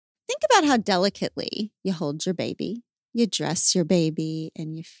think about how delicately you hold your baby, you dress your baby,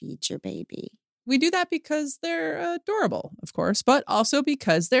 and you feed your baby. We do that because they're adorable, of course, but also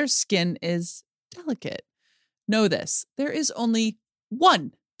because their skin is delicate. Know this, there is only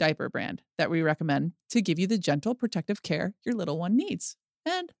one diaper brand that we recommend to give you the gentle protective care your little one needs.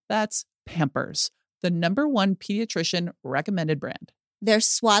 And that's Pampers, the #1 pediatrician recommended brand. Their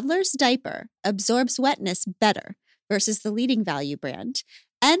Swaddler's diaper absorbs wetness better versus the leading value brand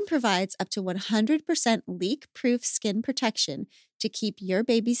and provides up to 100% leak-proof skin protection to keep your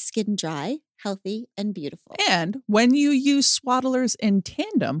baby's skin dry, healthy, and beautiful. And when you use Swaddlers in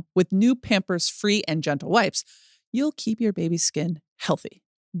tandem with new Pampers Free and Gentle wipes, you'll keep your baby's skin healthy.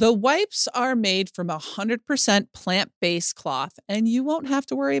 The wipes are made from 100% plant-based cloth, and you won't have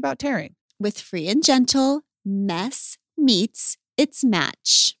to worry about tearing. With Free and Gentle, mess meets its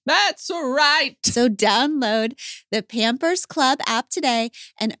match. That's right. So download the Pampers Club app today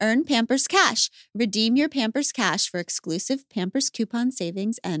and earn Pampers Cash. Redeem your Pampers Cash for exclusive Pampers coupon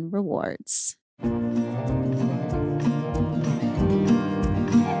savings and rewards.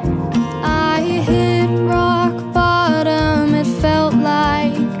 I hit rock bottom. It felt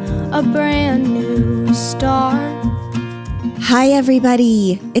like a brand new start. Hi,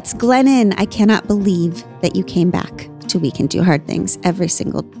 everybody. It's Glennon. I cannot believe that you came back to We Can Do Hard Things every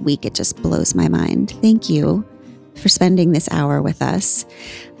single week. It just blows my mind. Thank you for spending this hour with us.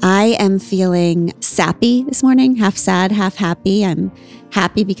 I am feeling sappy this morning, half sad, half happy. I'm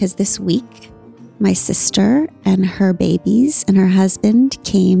happy because this week, my sister and her babies and her husband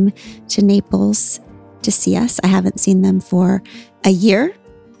came to Naples to see us. I haven't seen them for a year.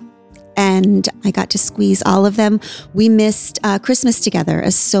 And I got to squeeze all of them. We missed Christmas together,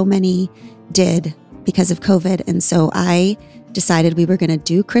 as so many did because of COVID. And so I decided we were going to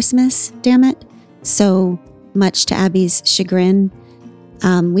do Christmas, damn it. So much to Abby's chagrin.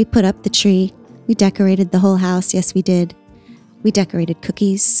 We put up the tree. We decorated the whole house. Yes, we did. We decorated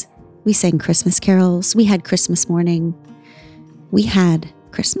cookies. We sang Christmas carols. We had Christmas morning. We had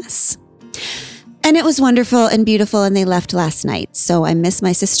Christmas. And it was wonderful and beautiful, and they left last night. So I miss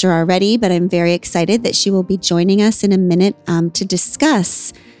my sister already, but I'm very excited that she will be joining us in a minute to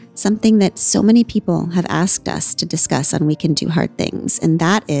discuss something that so many people have asked us to discuss on We Can Do Hard Things, and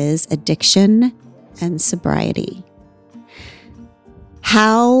that is addiction and sobriety.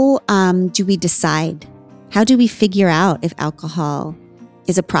 How do we decide? How do we figure out if alcohol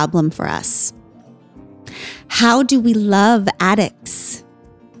is a problem for us? How do we love addicts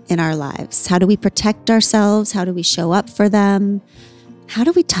in our lives? How do we protect ourselves? How do we show up for them? How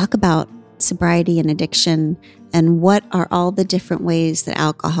do we talk about sobriety and addiction? And what are all the different ways that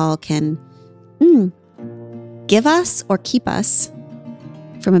alcohol can give us or keep us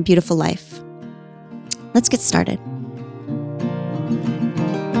from a beautiful life? Let's get started.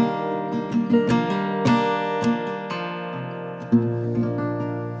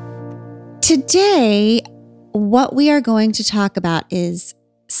 Today, what we are going to talk about is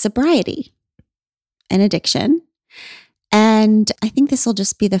sobriety and addiction. And I think this will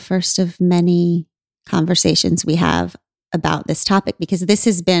just be the first of many conversations we have about this topic, because this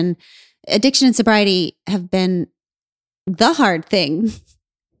has been, addiction and sobriety have been the hard thing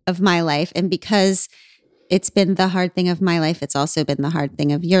of my life. And because it's been the hard thing of my life, it's also been the hard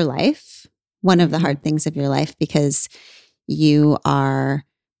thing of your life. One of the hard things of your life, because you are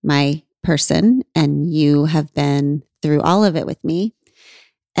my person and you have been through all of it with me.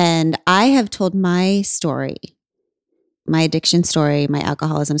 And I have told my story, my addiction story, my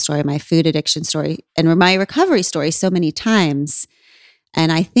alcoholism story, my food addiction story, and my recovery story so many times. And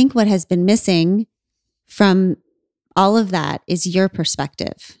I think what has been missing from all of that is your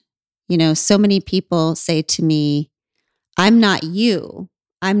perspective. You know, so many people say to me, I'm not you.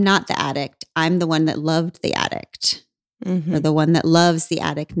 I'm not the addict. I'm the one that loved the addict, or the one that loves the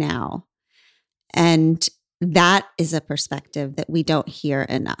addict now. And that is a perspective that we don't hear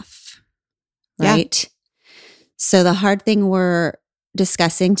enough, right? Yeah. So the hard thing we're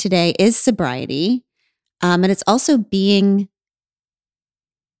discussing today is sobriety. And it's also being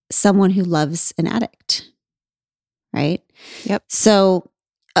someone who loves an addict, right? Yep. So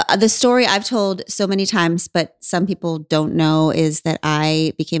the story I've told so many times, but some people don't know, is that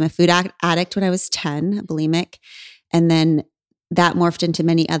I became a food addict when I was 10, bulimic. And then that morphed into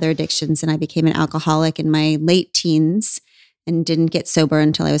many other addictions. And I became an alcoholic in my late teens and didn't get sober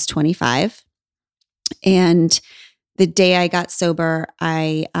until I was 25. And the day I got sober,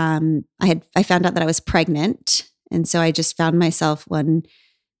 I found out that I was pregnant. And so I just found myself one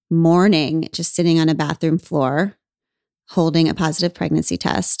morning just sitting on a bathroom floor, holding a positive pregnancy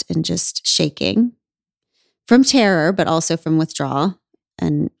test and just shaking from terror, but also from withdrawal.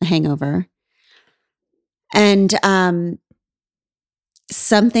 and a hangover. And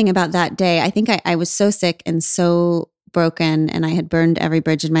something about that day, I think I was so sick and so broken, and I had burned every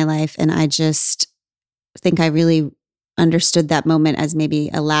bridge in my life. And I just think I really understood that moment as maybe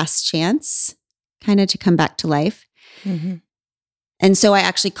a last chance kind of to come back to life. Mm-hmm. And so I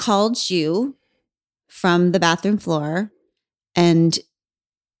actually called you from the bathroom floor, and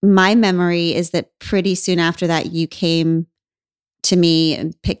my memory is that pretty soon after that, you came to me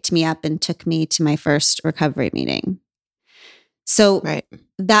and picked me up and took me to my first recovery meeting. So Right.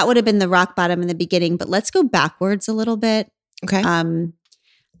 that would have been the rock bottom in the beginning, but let's go backwards a little bit. Okay.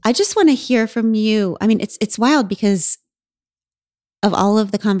 I just want to hear from you. I mean, it's wild because of all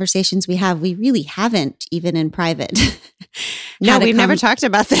of the conversations we have, we really haven't, even in private. No, we've never talked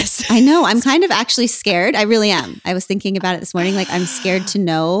about this. I know. I'm kind of actually scared. I really am. I was thinking about it this morning. Like, I'm scared to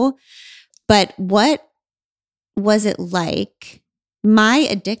know. But what was it like? My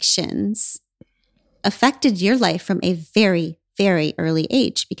addictions affected your life from a very, very early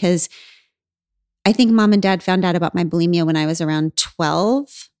age, because I think mom and dad found out about my bulimia when I was around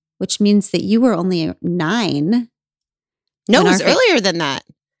 12, which means that you were only 9. No, it when was earlier than that.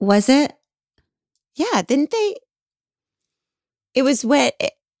 Was it? Yeah, didn't they? It was when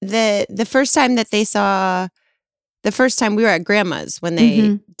the first time that they saw, the first time we were at grandma's when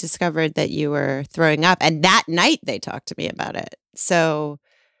they discovered that you were throwing up, and that night they talked to me about it. So,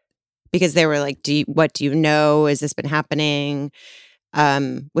 because they were like, what do you know? Has this been happening?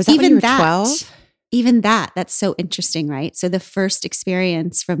 Was that Even when you were that, 12? Even that's so interesting, right? So the first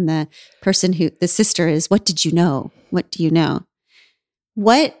experience from the person who, the sister, is, what did you know? What do you know?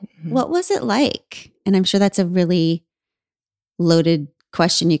 What was it like? And I'm sure that's a really loaded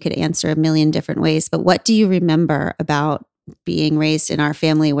question you could answer a million different ways, but what do you remember about being raised in our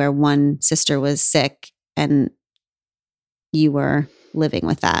family where one sister was sick and you were living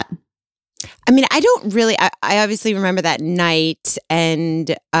with that? I mean, I don't really, I obviously remember that night,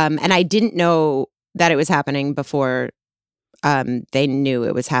 and I didn't know that it was happening before they knew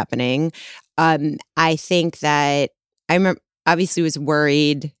it was happening. I think that I remember, obviously was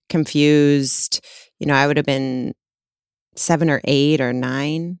worried, confused. You know, I would have been 7 or 8 or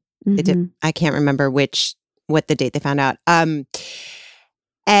 9. I can't remember what the date they found out. And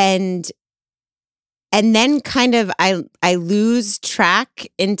then kind of I lose track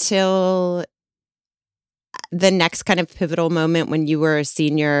until the next kind of pivotal moment when you were a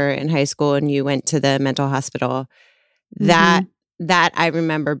senior in high school and you went to the mental hospital. That I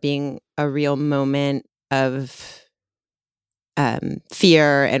remember being a real moment of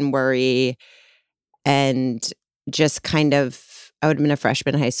fear and worry, and just kind of, I would have been a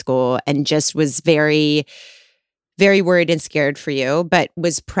freshman in high school and just was very, very worried and scared for you, but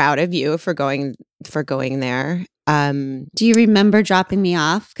was proud of you for going there. Do you remember dropping me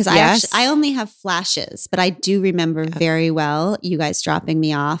off? Because Yes. I only have flashes, but I do remember very well you guys dropping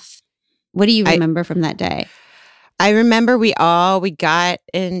me off. What do you remember from that day? I remember we got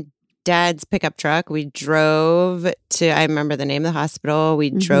in Dad's pickup truck. We drove to, I remember the name of the hospital.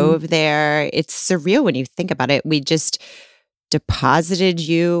 We drove there. It's surreal when you think about it. We just deposited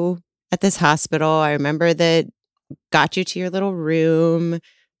you at this hospital. I remember that, got you to your little room,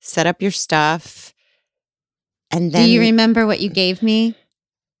 set up your stuff. And then, do you remember what you gave me?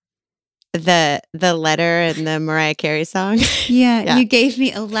 The letter and the Mariah Carey song? Yeah, you gave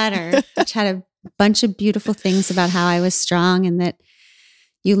me a letter which had a bunch of beautiful things about how I was strong and that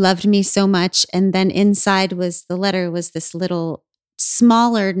you loved me so much. And then inside the letter was this little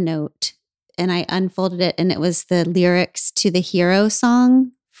smaller note, and I unfolded it, and it was the lyrics to the Hero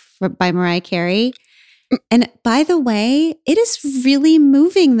song by Mariah Carey. And by the way, it is really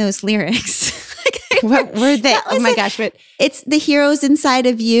moving, those lyrics. What were they? Oh my gosh. But it's the heroes inside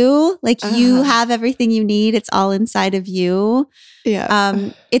of you. Like, you have everything you need. It's all inside of you. Yeah.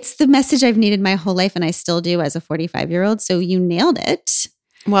 It's the message I've needed my whole life, and I still do as a 45-year-old. So you nailed it.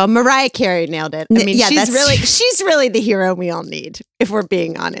 Well, Mariah Carey nailed it. I mean, Yeah, she's really the hero we all need, if we're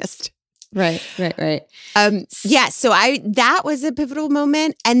being honest. Right. Yeah. So that was a pivotal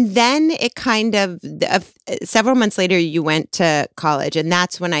moment. And then it kind of, several months later, you went to college. And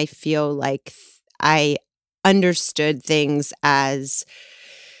that's when I feel like I understood things as,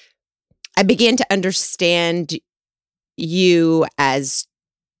 I began to understand you as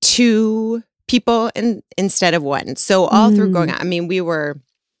two people instead of one. So all through growing up, I mean, we were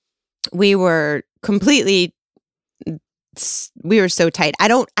completely, we were so tight. I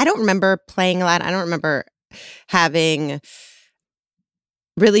don't remember playing a lot. I don't remember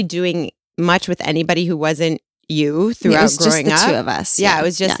really doing much with anybody who wasn't you throughout it was growing just the up. two of us. Yeah, it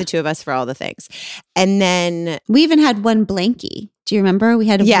was just the two of us for all the things. And then we even had one blankie. Do you remember? We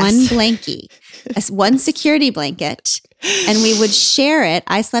had Yes. one blankie, one security blanket, and we would share it.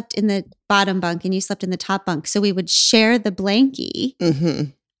 I slept in the bottom bunk and you slept in the top bunk. So we would share the blankie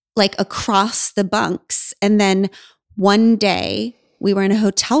like across the bunks. And then one day we were in a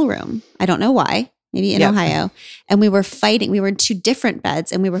hotel room. I don't know why, maybe in Ohio. And we were fighting. We were in 2 different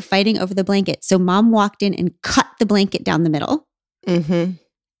beds and we were fighting over the blanket. So mom walked in and cut the blanket down the middle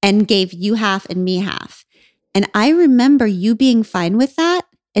and gave you half and me half. And I remember you being fine with that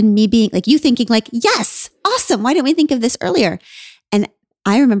and me being like, you thinking like, yes, awesome. Why didn't we think of this earlier? And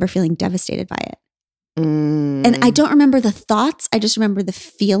I remember feeling devastated by it. And I don't remember the thoughts. I just remember the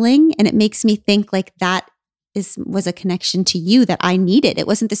feeling. And it makes me think like that was a connection to you that I needed. It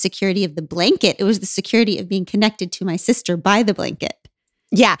wasn't the security of the blanket. It was the security of being connected to my sister by the blanket.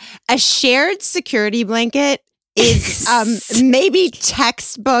 Yeah. A shared security blanket is maybe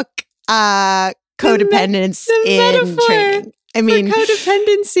textbook codependence in metaphor training. I mean, for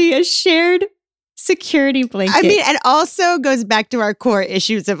codependency, a shared security blanket. I mean, and also goes back to our core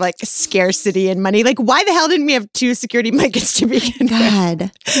issues of like scarcity and money. Like, why the hell didn't we have 2 security blankets to begin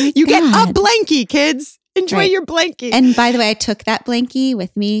with? You get a blankie, kids. Enjoy your blankie. And by the way, I took that blankie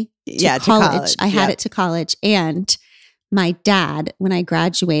with me to college. I had Yep. it to college. And my dad, when I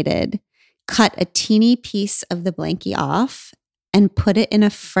graduated, cut a teeny piece of the blankie off and put it in a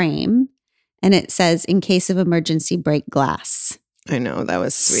frame. And it says, in case of emergency, break glass. I know, that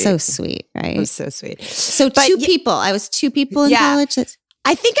was sweet. So sweet, right? It was so sweet. So But 2 people. I was 2 people in college.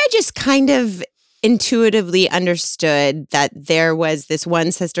 I think I just kind of intuitively understood that there was this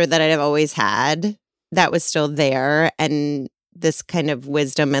one sister that I'd always had that was still there, and this kind of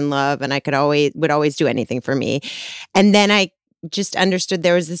wisdom and love, and I would always do anything for me. And then I just understood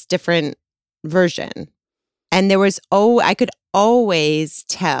there was this different version. And I could always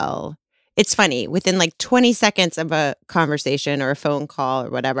tell. It's funny, within like 20 seconds of a conversation or a phone call or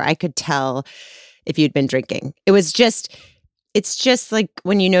whatever, I could tell if you'd been drinking. It's just like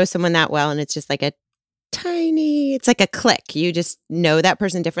when you know someone that well and it's just like it's like a click. You just know that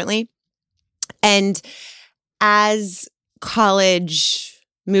person differently. And as college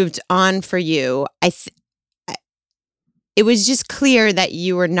moved on for you, it was just clear that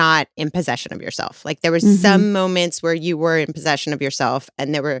you were not in possession of yourself. Like there were some moments where you were in possession of yourself,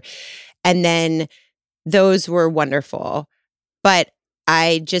 and then those were wonderful. But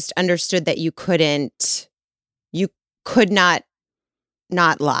I just understood that you could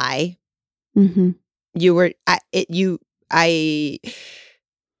not lie. You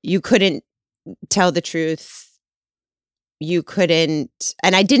couldn't tell the truth. You couldn't,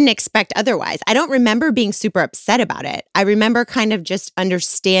 and I didn't expect otherwise. I don't remember being super upset about it. I remember kind of just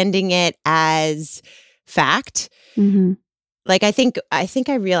understanding it as fact. Like I think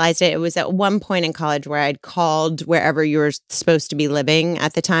I realized it. It was at one point in college where I'd called wherever you were supposed to be living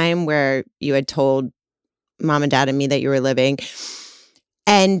at the time, where you had told mom and dad and me that you were living.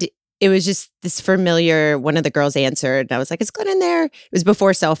 And it was just this familiar, one of the girls answered, and I was like, is Glenn in there? It was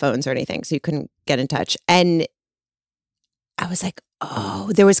before cell phones or anything, so you couldn't get in touch. And I was like,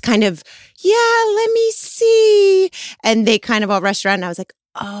 oh, there was kind of, let me see. And they kind of all rushed around, and I was like,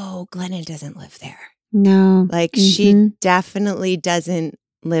 oh, Glenna doesn't live there. No. Like she definitely doesn't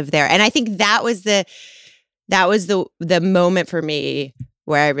live there. And I think that was the moment for me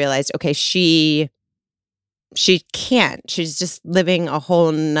where I realized, okay, she can't. She's just living a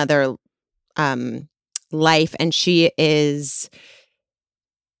whole nother life, and she's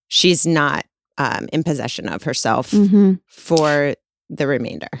not in possession of herself for the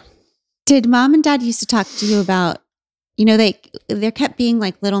remainder. Did mom and dad used to talk to you about, there kept being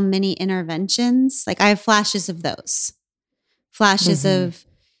like little mini interventions? Like I have flashes of those. Flashes of,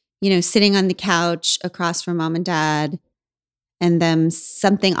 sitting on the couch across from mom and dad, and them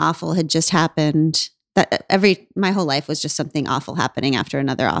something awful had just happened. My whole life was just something awful happening after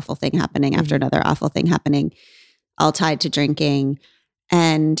another awful thing happening after another awful thing happening, all tied to drinking.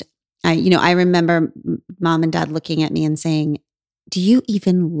 And I remember mom and dad looking at me and saying, do you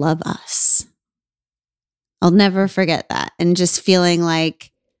even love us? I'll never forget that. And just feeling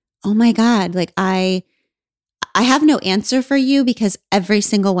like, oh my God, like I have no answer for you, because every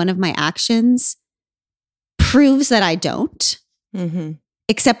single one of my actions proves that I don't,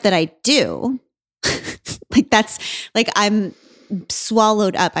 except that I do. Like that's like I'm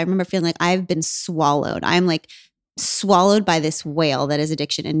swallowed up. I remember feeling like I've been swallowed. I'm like swallowed by this whale that is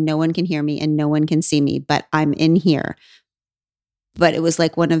addiction, and no one can hear me and no one can see me, but I'm in here. But it was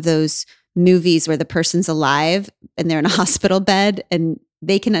like one of those movies where the person's alive and they're in a hospital bed and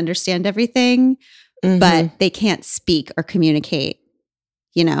they can understand everything, but they can't speak or communicate.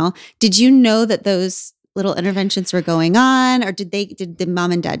 Did you know that those little interventions were going on, or did the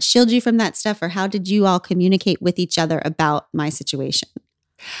mom and dad shield you from that stuff, or how did you all communicate with each other about my situation?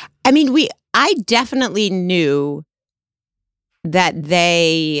 I mean, I definitely knew that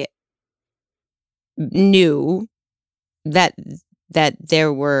they knew that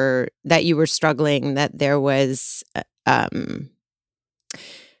you were struggling, that there was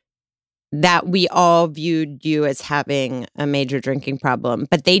that we all viewed you as having a major drinking problem.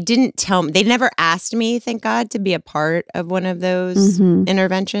 But they didn't tell me, they never asked me, thank God, to be a part of one of those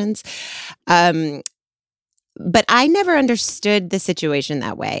interventions. But I never understood the situation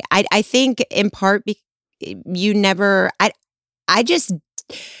that way. I think in part you never, I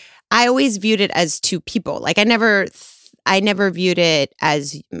always viewed it as two people. Like I never viewed it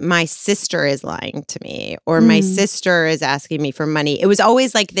as my sister is lying to me or my sister is asking me for money. It was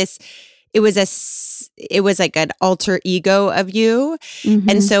always like this. It was like an alter ego of you.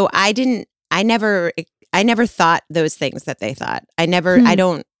 And so I never thought those things that they thought. I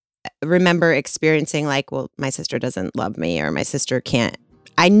don't remember experiencing like, well, my sister doesn't love me or my sister can't.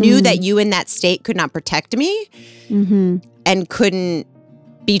 I knew that you in that state could not protect me and couldn't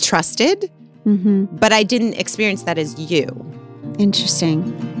be trusted, but I didn't experience that as you. Interesting.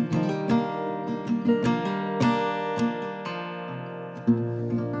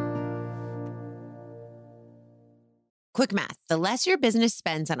 Quick math. The less your business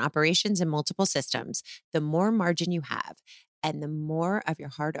spends on operations and multiple systems, the more margin you have and the more of your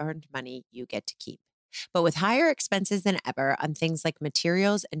hard-earned money you get to keep. But with higher expenses than ever on things like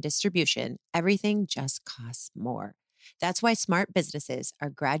materials and distribution, everything just costs more. That's why smart businesses are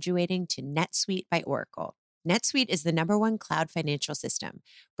graduating to NetSuite by Oracle. NetSuite is the #1 cloud financial system,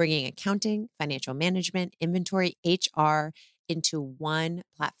 bringing accounting, financial management, inventory, HR into one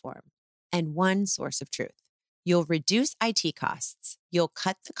platform and one source of truth. You'll reduce IT costs, you'll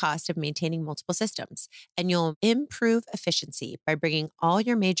cut the cost of maintaining multiple systems, and you'll improve efficiency by bringing all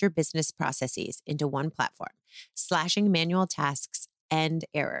your major business processes into one platform, slashing manual tasks and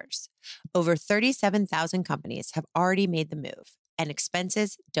errors. Over 37,000 companies have already made the move, and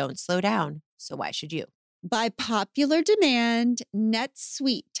expenses don't slow down, so why should you? By popular demand,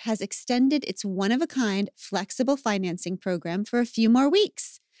 NetSuite has extended its one-of-a-kind flexible financing program for a few more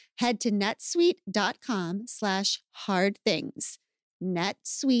weeks. Head to netsuite.com/hardthings.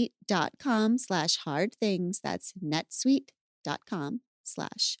 netsuite.com/hardthings. That's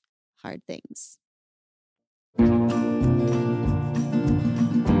netsuite.com/hardthings.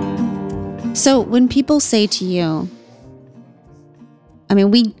 So when people say to you, I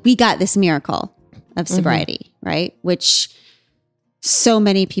mean, we got this miracle of sobriety, right? Which so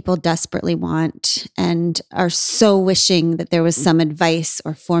many people desperately want and are so wishing that there was some advice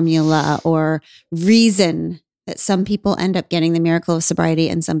or formula or reason that some people end up getting the miracle of sobriety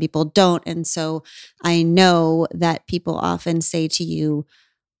and some people don't. And so I know that people often say to you,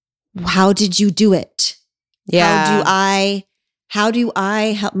 how did you do it? Yeah. How do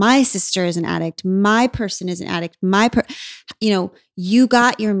I help? My sister is an addict. My person is an addict. You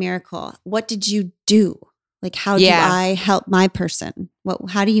got your miracle. What did you do? Like, how do I help my person?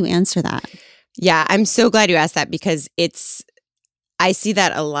 How do you answer that? Yeah, I'm so glad you asked that because I see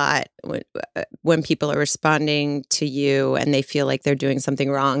that a lot when people are responding to you and they feel like they're doing something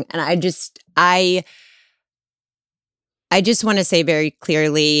wrong. And I just want to say very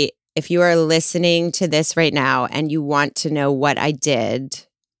clearly, if you are listening to this right now and you want to know what I did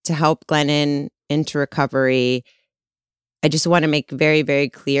to help Glennon into recovery, I just want to make very, very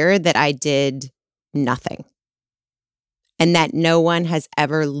clear that I did nothing. And that no one has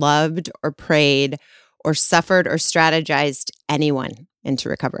ever loved or prayed or suffered or strategized anyone into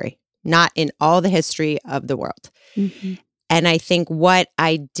recovery, not in all the history of the world. And I think what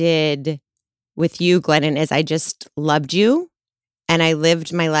I did with you, Glennon, is I just loved you and I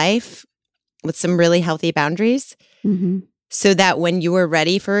lived my life with some really healthy boundaries so that when you were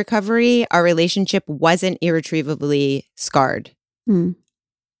ready for recovery, our relationship wasn't irretrievably scarred.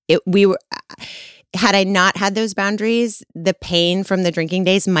 Had I not had those boundaries, the pain from the drinking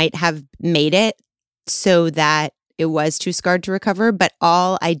days might have made it so that it was too scarred to recover. But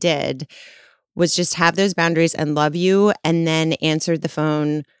all I did was just have those boundaries and love you, and then answered the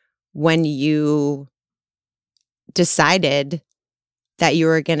phone when you decided that you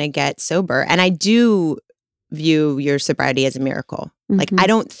were going to get sober. And I do view your sobriety as a miracle. Like, I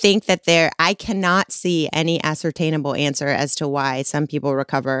don't think that I cannot see any ascertainable answer as to why some people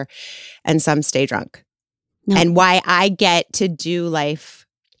recover and some stay drunk. And why I get to do life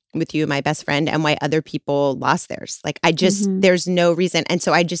with you, my best friend, and why other people lost theirs. Like, there's no reason. And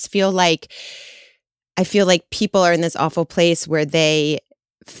so I just feel like people are in this awful place where they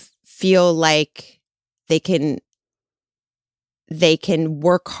feel like they can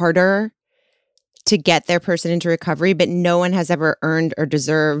work harder to get their person into recovery, but no one has ever earned or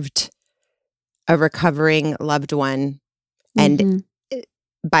deserved a recovering loved one and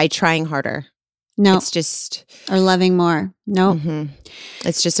by trying harder. No. It's just or loving more. No.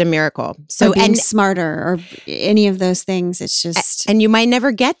 It's just a miracle. So or being smarter or any of those things. It's just and you might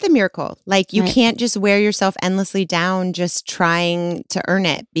never get the miracle. Like you Right. can't just wear yourself endlessly down just trying to earn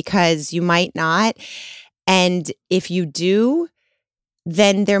it, because you might not. And if you do,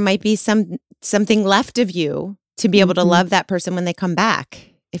 then there might be something left of you to be able to love that person when they come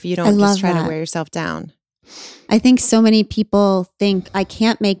back, if you don't just try to wear yourself down. I think so many people think I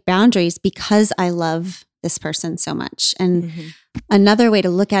can't make boundaries because I love this person so much. And another way to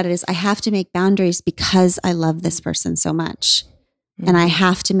look at it is I have to make boundaries because I love this person so much. And I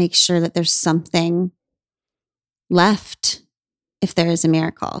have to make sure that there's something left if there is a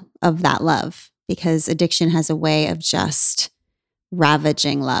miracle of that love, because addiction has a way of just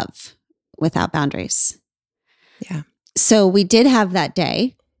ravaging love without boundaries. Yeah. So we did have that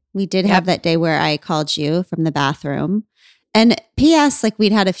day. We did have that day where I called you from the bathroom. And P.S., like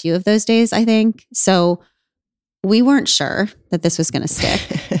we'd had a few of those days, I think. So we weren't sure that this was going to stick,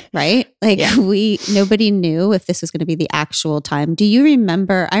 right? Like nobody knew if this was going to be the actual time. Do you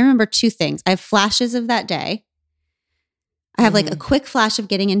remember? I remember two things. I have flashes of that day. I have like a quick flash of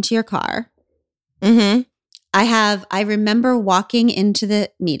getting into your car. I remember walking into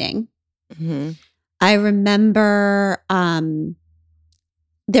the meeting. I remember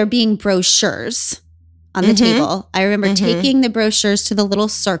there being brochures on the table. I remember taking the brochures to the little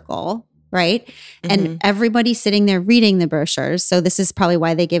circle, right? And everybody sitting there reading the brochures. So this is probably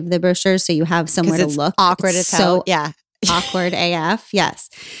why they give the brochures, so you have somewhere to look. Awkward as hell. Yeah. Awkward AF. Yes.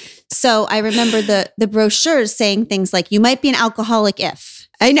 So I remember the brochures saying things like, you might be an alcoholic if.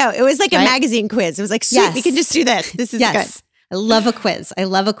 I know. It was like a magazine quiz. It was like, sweet, we can just do this. This is good. I love a quiz. I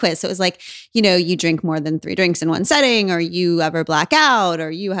love a quiz. So it was like, you drink more than 3 drinks in one setting, or you ever black out,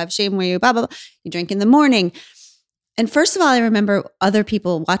 or you have shame where you blah, blah, blah. You drink in the morning. And first of all, I remember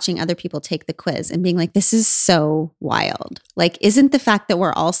watching other people take the quiz and being like, this is so wild. Like, isn't the fact that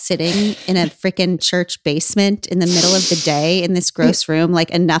we're all sitting in a freaking church basement in the middle of the day in this gross room, like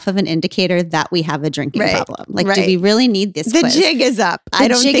enough of an indicator that we have a drinking problem? Like, do we really need this quiz? The jig is up. I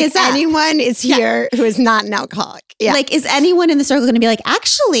don't think anyone is here who is not an alcoholic. Yeah. Like, is anyone in the circle going to be like,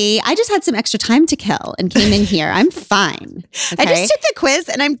 actually, I just had some extra time to kill and came in here. I'm fine. Okay? I just took the quiz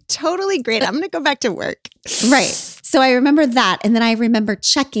and I'm totally great. I'm going to go back to work. Right. So I remember that. And then I remember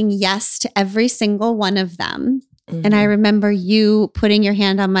checking yes to every single one of them. And I remember you putting your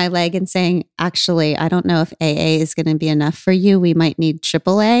hand on my leg and saying, actually, I don't know if AA is going to be enough for you. We might need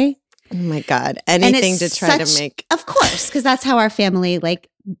AAA. Oh my God. Anything to try to make. Of course, because that's how our family, like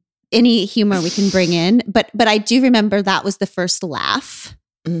any humor we can bring in. But I do remember that was the first laugh.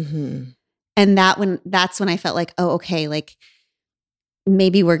 And that's when I felt like, oh, okay, like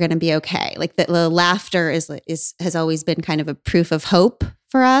maybe we're going to be okay. Like the laughter has always been kind of a proof of hope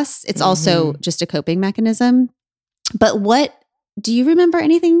for us. It's also just a coping mechanism. But do you remember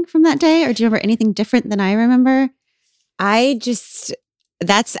anything from that day, or do you remember anything different than I remember? I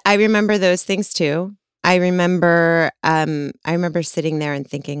remember those things too. I remember sitting there and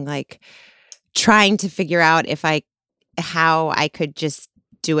thinking, like, trying to figure out how I could just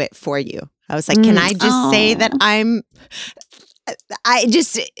do it for you. I was like, can I just say that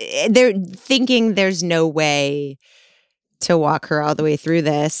they're thinking there's no way to walk her all the way through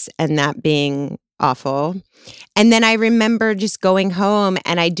this, and that being awful. And then I remember just going home,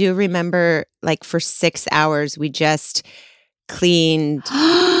 and I do remember, like, for 6 hours, we just cleaned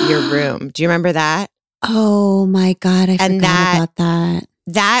your room. Do you remember that? Oh my God, I forgot about that.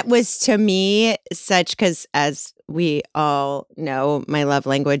 That was, to me, because as we all know, my love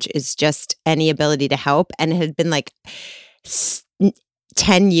language is just any ability to help. And it had been like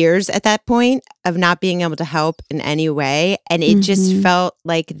 10 years at that point of not being able to help in any way. And it just felt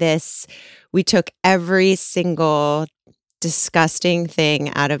like this. We took every single disgusting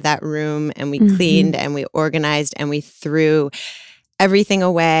thing out of that room, and we cleaned and we organized and we threw everything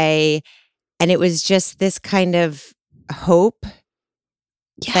away. And it was just this kind of hope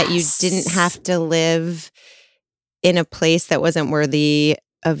that you didn't have to live in a place that wasn't worthy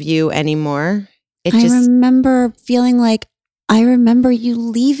of you anymore. I remember feeling like, I remember you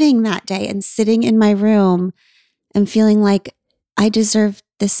leaving that day and sitting in my room and feeling like I deserve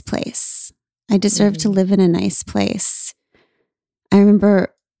this place. I deserve to live in a nice place. I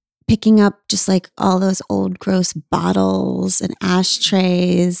remember picking up just like all those old gross bottles and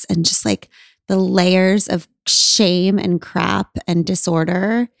ashtrays and just like the layers of shame and crap and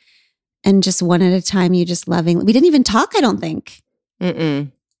disorder, and just one at a time, you just loving. We didn't even talk, I don't think.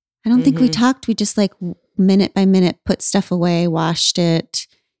 Mm-mm. I don't think we Mhm. talked. We just like minute by minute put stuff away, washed it,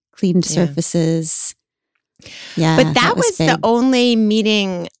 cleaned Yeah. surfaces. Yeah. But that was the big. only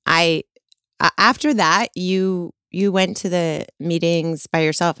meeting after that, you went to the meetings by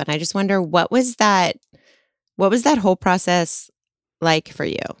yourself. And I just wonder, what was that whole process like for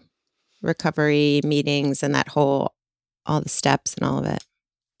you? Recovery meetings and all the steps and all of it.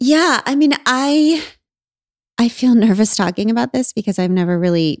 Yeah. I mean, I feel nervous talking about this because I've never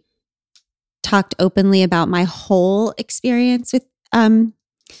really talked openly about my whole experience with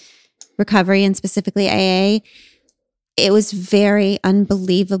recovery and specifically AA. It was very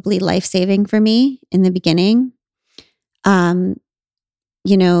unbelievably life-saving for me in the beginning. You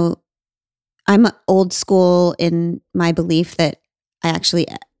know, I'm old school in my belief that I actually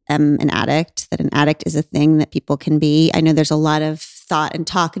am an addict, that an addict is a thing that people can be. I know there's a lot of thought and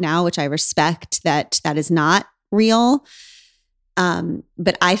talk now, which I respect, that is not real.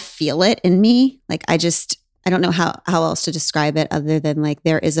 But I feel it in me. Like I don't know how else to describe it other than like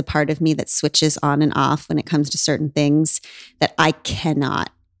there is a part of me that switches on and off when it comes to certain things that I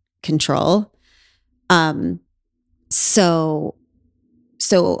cannot control. So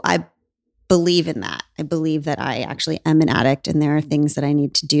I believe in that. I believe that I actually am an addict and there are things that I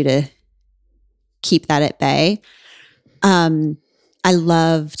need to do to keep that at bay. I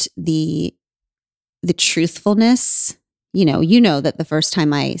loved the truthfulness. You know that the first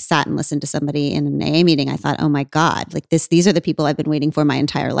time I sat and listened to somebody in an AA meeting, I thought, oh my God, like these are the people I've been waiting for my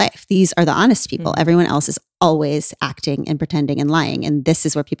entire life. These are the honest people. Mm-hmm. Everyone else is always acting and pretending and lying. And this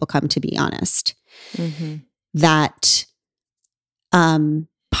is where people come to be honest. Mm-hmm. That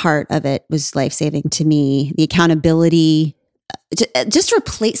part of it was life-saving to me. The accountability, just a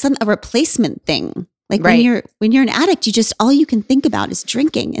replacement thing. Like right. when you're an addict, you just, all you can think about is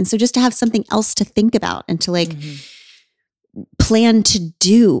drinking. And so just to have something else to think about and to like plan to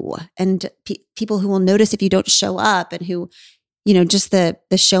do, and people who will notice if you don't show up, and who, just the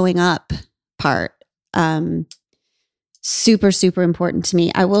showing up part, super, super important to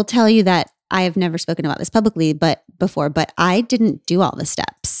me. I will tell you that I have never spoken about this publicly, but I didn't do all the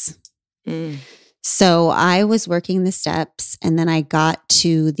steps. Mm. So I was working the steps, and then I got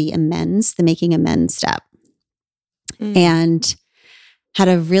to the making amends step, and had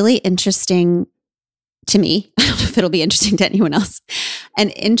a really interesting, to me, I don't know if it'll be interesting to anyone else, an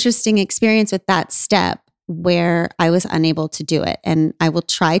interesting experience with that step where I was unable to do it. And I will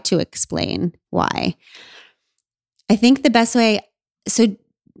try to explain why. I think the best way, so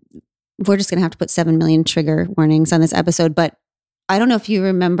we're just going to have to put 7 million trigger warnings on this episode, but I don't know if you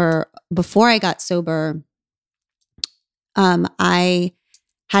remember, before I got sober, I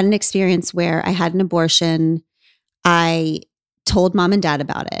had an experience where I had an abortion. I told mom and dad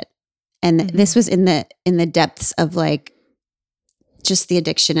about it. And this was in the depths of like just the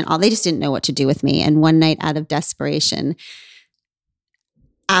addiction and all. They just didn't know what to do with me. And one night, out of desperation,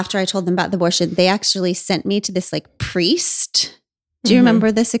 after I told them about the abortion, they actually sent me to this like priest. Do you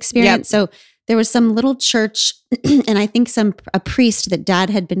remember this experience? Yep. So there was some little church and I think a priest that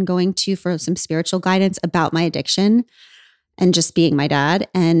dad had been going to for some spiritual guidance about my addiction and just being my dad,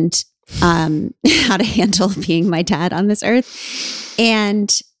 and how to handle being my dad on this earth.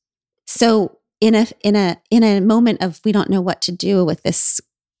 And so in a moment of, we don't know what to do with this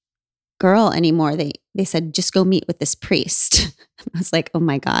girl anymore, they said, just go meet with this priest. I was like, oh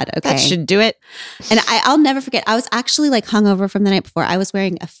my God, okay. That should do it. And I'll never forget, I was actually like hungover from the night before. I was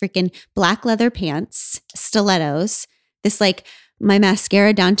wearing a freaking black leather pants, stilettos, this like my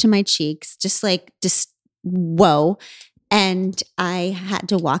mascara down to my cheeks, just whoa. And I had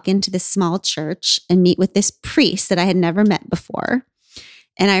to walk into this small church and meet with this priest that I had never met before.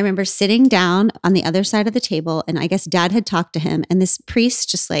 And I remember sitting down on the other side of the table, and I guess dad had talked to him, and this priest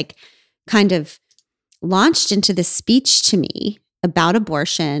just like kind of launched into this speech to me about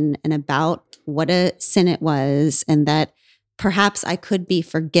abortion and about what a sin it was, and that perhaps I could be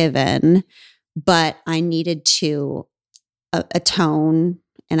forgiven, but I needed to atone.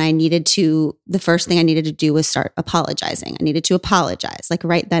 And the first thing I needed to do was start apologizing. I needed to apologize, like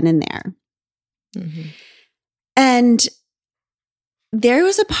right then and there. Mm-hmm. And there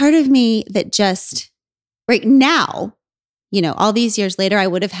was a part of me that just, right now, all these years later, I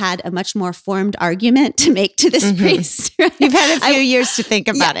would have had a much more formed argument to make to this priest. Right? You've had a few years to think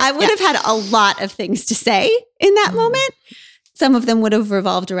about it. I would have had a lot of things to say in that moment. Some of them would have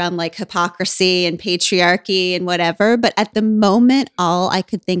revolved around like hypocrisy and patriarchy and whatever. But at the moment, all I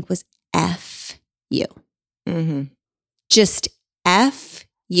could think was F you. Mm-hmm. Just F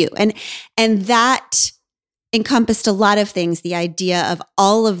you. And that encompassed a lot of things. The idea of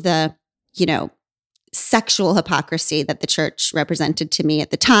all of the sexual hypocrisy that the church represented to me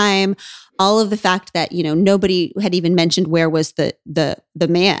at the time, all of the fact that, nobody had even mentioned where was the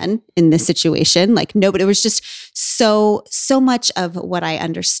man in this situation. Like nobody, it was just so much of what I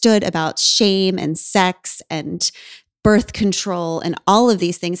understood about shame and sex and birth control and all of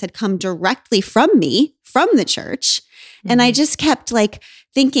these things had come directly from me, from the church. Mm-hmm. And I just kept like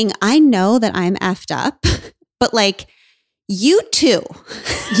thinking, I know that I'm effed up, but like, you too.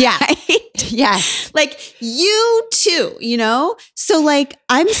 Yeah. Right? Yes. Like you too, So like,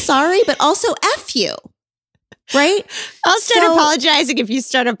 I'm sorry, but also F you. Right? I'll start apologizing if you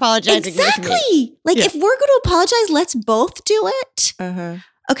start apologizing. Exactly. With me. Like if we're going to apologize, let's both do it. Uh-huh.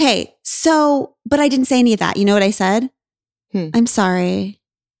 Okay. So, but I didn't say any of that. You know what I said? I'm sorry.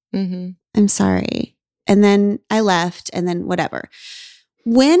 Mm-hmm. I'm sorry. And then I left and then whatever.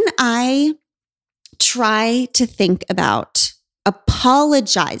 When I try to think about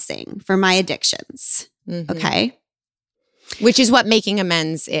apologizing for my addictions, okay? Which is what making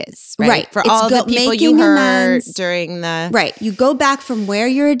amends is, right? For It's all the people you hurt during the... Right. You go back from where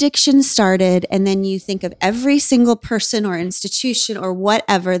your addiction started and then you think of every single person or institution or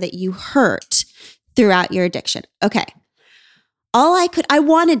whatever that you hurt throughout your addiction. Okay. I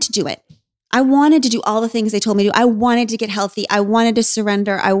wanted to do it. I wanted to do all the things they told me to do. I wanted to get healthy. I wanted to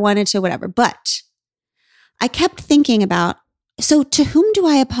surrender. I wanted to whatever. But I kept thinking about, so to whom do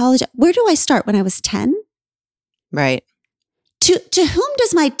I apologize? Where do I start? When I was 10? Right. To whom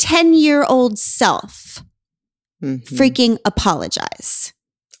does my 10-year-old self freaking apologize?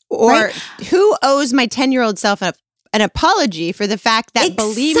 Or who owes my 10-year-old self an apology for the fact that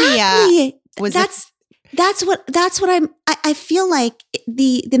bulimia was... That's what I feel like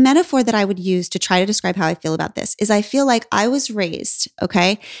the metaphor that I would use to try to describe how I feel about this is I feel like I was raised,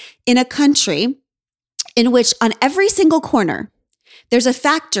 okay, in a country in which on every single corner, there's a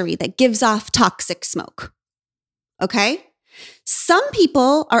factory that gives off toxic smoke. Okay? Some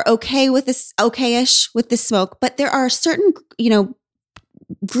people are okay with this, okay-ish with this smoke, but there are a certain,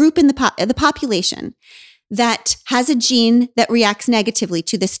 group in the population that has a gene that reacts negatively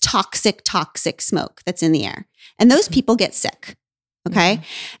to this toxic smoke that's in the air. And those people get sick. Okay.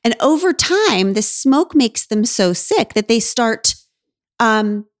 Mm-hmm. And over time, the smoke makes them so sick that they start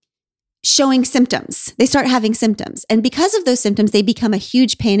showing symptoms. They start having symptoms. And because of those symptoms, they become a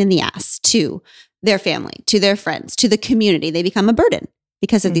huge pain in the ass to their family, to their friends, to the community. They become a burden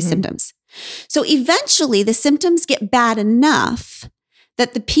because of these symptoms. So eventually the symptoms get bad enough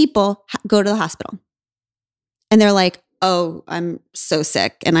that the people go to the hospital. And they're like, oh, I'm so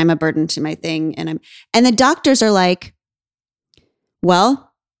sick and I'm a burden to my thing. And the doctors are like,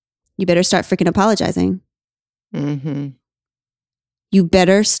 well, you better start freaking apologizing. Mm-hmm. You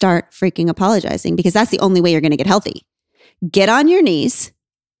better start freaking apologizing because that's the only way you're going to get healthy. Get on your knees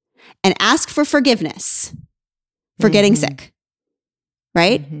and ask for forgiveness for getting sick.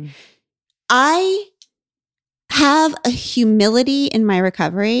 Right? Mm-hmm. I have a humility in my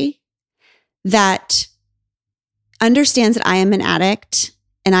recovery that understands that I am an addict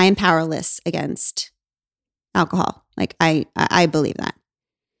and I am powerless against alcohol. Like I believe that.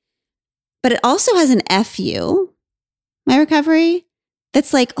 But it also has an FU, my recovery,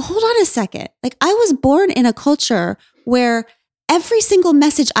 that's like, hold on a second. Like I was born in a culture where every single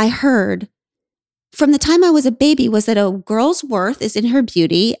message I heard from the time I was a baby was that a girl's worth is in her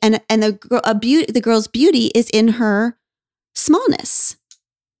beauty and the girl's beauty is in her smallness.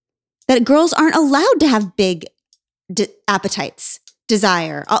 That girls aren't allowed to have big appetites,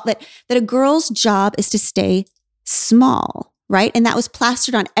 desire, that a girl's job is to stay small, right? And that was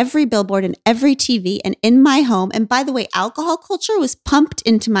plastered on every billboard and every TV and in my home. And by the way, alcohol culture was pumped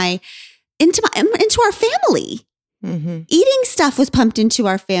into our family. Mm-hmm. Eating stuff was pumped into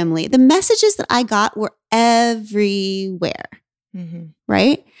our family. The messages that I got were everywhere,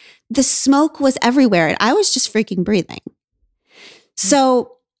 right? The smoke was everywhere and I was just freaking breathing.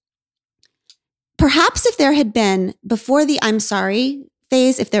 So perhaps if there had been, before the I'm sorry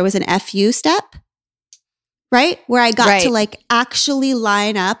phase, if there was an FU step, right? Where I got to like actually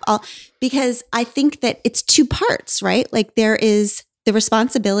line up, because I think that it's two parts, right? Like there is the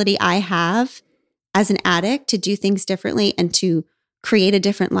responsibility I have as an addict to do things differently and to create a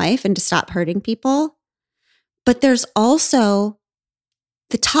different life and to stop hurting people. But there's also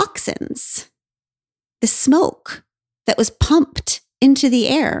the toxins, the smoke that was pumped into the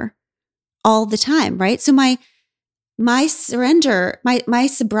air all the time, right? So my surrender, my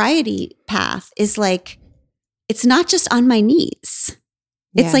sobriety path is like, it's not just on my knees.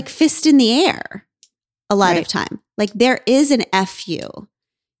 Yeah. It's like fist in the air a lot of time. Like there is an FU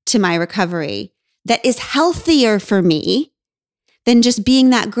to my recovery that is healthier for me than just being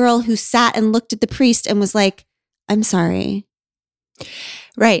that girl who sat and looked at the priest and was like, I'm sorry.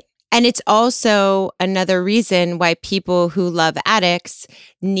 Right. And it's also another reason why people who love addicts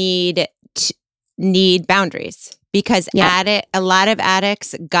need boundaries, because a lot of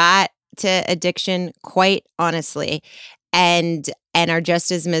addicts got to addiction quite honestly and are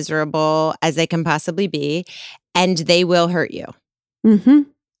just as miserable as they can possibly be, and they will hurt you. Mm-hmm.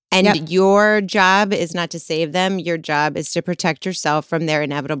 And your job is not to save them. Your job is to protect yourself from their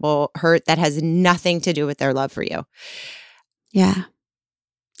inevitable hurt that has nothing to do with their love for you. Yeah.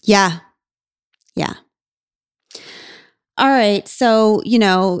 Yeah. Yeah. All right. So,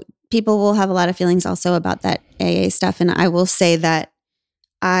 people will have a lot of feelings also about that AA stuff. And I will say that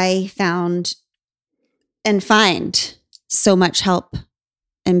I found and find so much help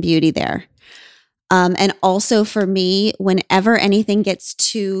and beauty there. And also for me, whenever anything gets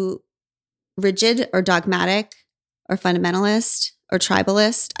too rigid or dogmatic or fundamentalist or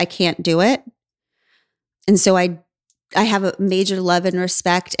tribalist, I can't do it. And so I have a major love and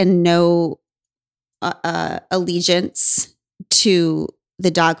respect and no allegiance to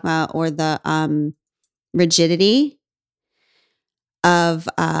the dogma or the rigidity of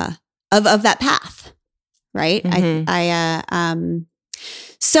that path, right? Mm-hmm.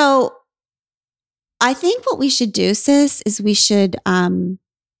 So I think what we should do, sis, is I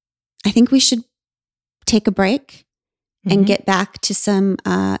think we should take a break and get back to some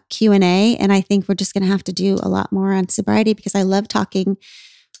Q&A. And I think we're just going to have to do a lot more on sobriety, because I love talking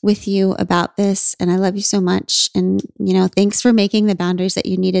with you about this and I love you so much. And, thanks for making the boundaries that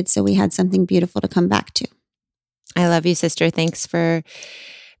you needed so we had something beautiful to come back to. I love you, sister. Thanks for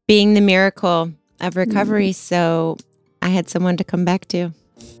being the miracle of recovery. So I had someone to come back to.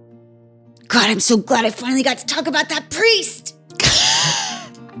 God, I'm so glad I finally got to talk about that priest.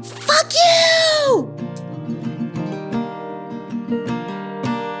 Fuck you!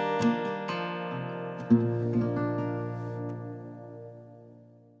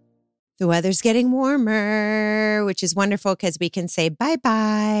 The weather's getting warmer, which is wonderful because we can say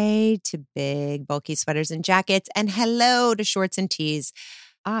bye-bye to big, bulky sweaters and jackets and hello to shorts and tees.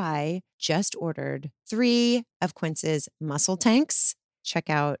 I just ordered 3 of Quince's muscle tanks. Check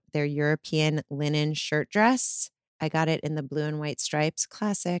out their European linen shirt dress. I got it in the blue and white stripes,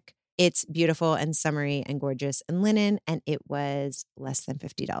 classic. It's beautiful and summery and gorgeous and linen, and it was less than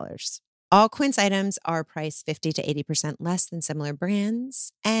 $50. All Quince items are priced 50 to 80% less than similar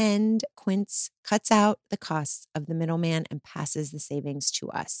brands, and Quince cuts out the costs of the middleman and passes the savings to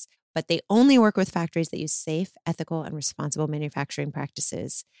us. But they only work with factories that use safe, ethical, and responsible manufacturing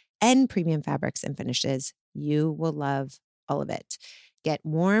practices and premium fabrics and finishes. You will love all of it. Get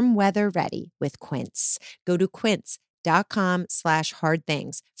warm weather ready with Quince. Go to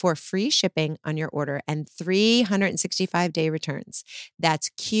quince.com/hardthings for free shipping on your order and 365-day returns.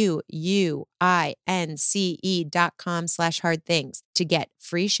 That's QUINCE.com/hardthings to get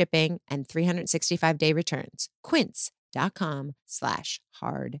free shipping and 365-day returns.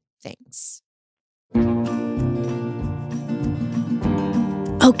 Quince.com/hardthings.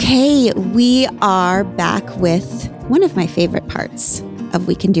 Okay, we are back with one of my favorite parts of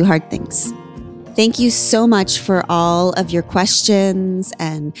We Can Do Hard Things. Thank you so much for all of your questions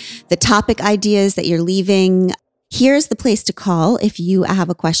and the topic ideas that you're leaving. Here's the place to call if you have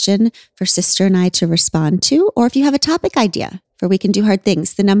a question for Sister and I to respond to, or if you have a topic idea for We Can Do Hard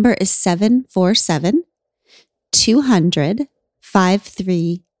Things. The number is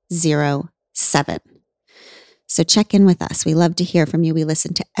 747-200-5307. So check in with us. We love to hear from you. We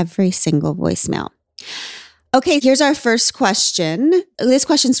listen to every single voicemail. Okay, here's our first question. This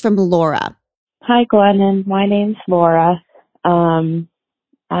question's from Laura. Hi, Glennon. My name's Laura. I'm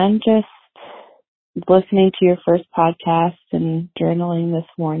just listening to your first podcast and journaling this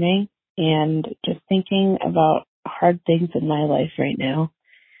morning and just thinking about hard things in my life right now.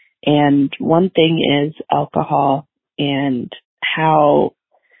 And one thing is alcohol and how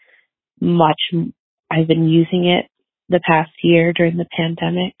much I've been using it the past year during the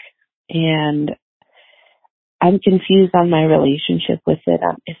pandemic. And I'm confused on my relationship with it.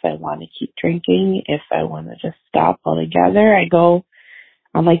 If I want to keep drinking, if I want to just stop altogether. I go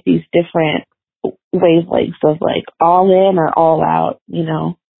on like these different wavelengths of like all in or all out,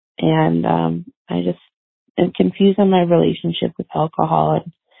 and I just am confused on my relationship with alcohol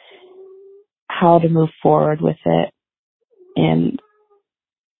and how to move forward with it. And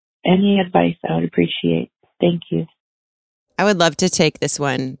any advice I would appreciate. Thank you. I would love to take this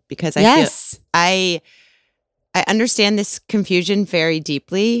one because I feel I understand this confusion very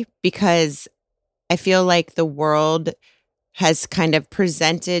deeply, because I feel like the world has kind of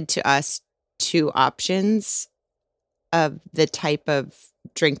presented to us 2 options of the type of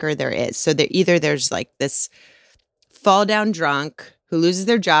drinker there is. So there's like this fall down drunk who loses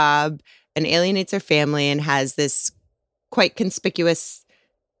their job and alienates their family and has this quite conspicuous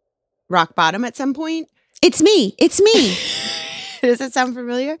rock bottom at some point. It's me. Does that sound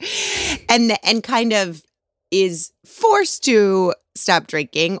familiar? And kind of is forced to stop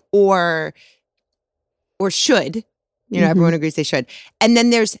drinking or should. Everyone agrees they should. And then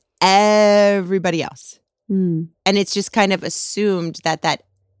there's everybody else. Mm. And it's just kind of assumed that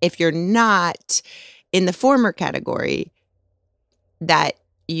if you're not in the former category, that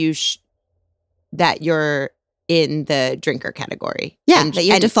that you're in the drinker category. Yeah, that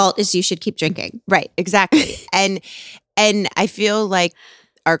your default is you should keep drinking. Right, exactly. and I feel like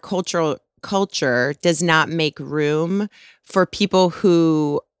our culture does not make room for people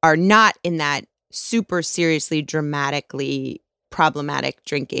who are not in that super seriously, dramatically problematic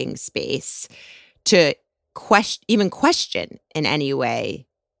drinking space to even question in any way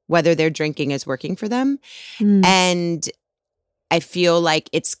whether their drinking is working for them. Mm. And I feel like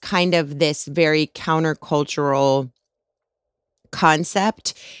it's kind of this very countercultural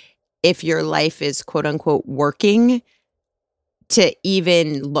concept if your life is quote unquote working to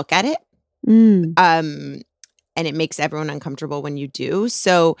even look at it. Mm. And it makes everyone uncomfortable when you do.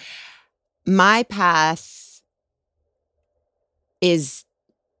 So my path is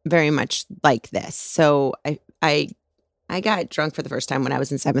very much like this. So I got drunk for the first time when I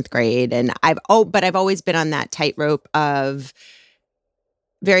was in 7th grade, and I've always been on that tightrope of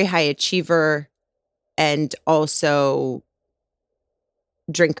very high achiever and also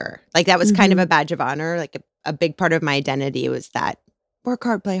drinker. Like that was kind of a badge of honor. Like a big part of my identity was that work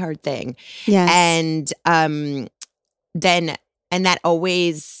hard, play hard thing. Yes. And that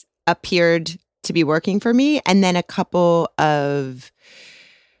always appeared to be working for me. And then a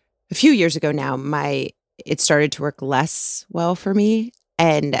few years ago now, it started to work less well for me.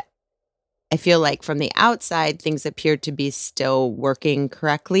 And I feel like from the outside, things appeared to be still working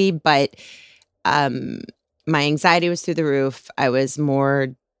correctly, but my anxiety was through the roof. I was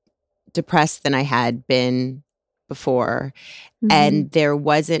more depressed than I had been before. Mm-hmm. And there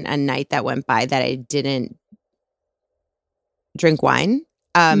wasn't a night that went by that I didn't drink wine.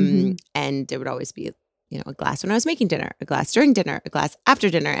 And there would always be, a glass when I was making dinner, a glass during dinner, a glass after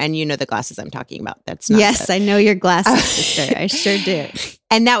dinner. And the glasses I'm talking about. That's not Yes, I know your glasses, sister. I sure do.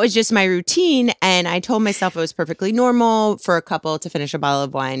 And that was just my routine. And I told myself it was perfectly normal for a couple to finish a bottle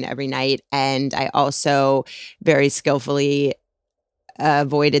of wine every night. And I also very skillfully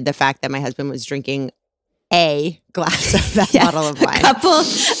avoided the fact that my husband was drinking a glass of that bottle of wine. A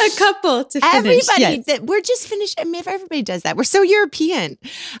couple to finish. Everybody, we're just finished. I mean, if everybody does that, we're so European.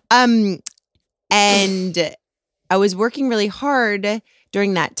 And I was working really hard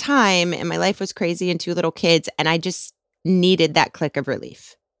during that time, and my life was crazy and 2 little kids, and I just needed that click of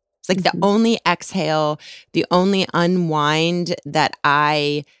relief. It's like the only exhale, the only unwind that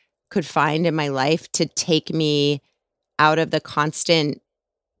I could find in my life to take me out of the constant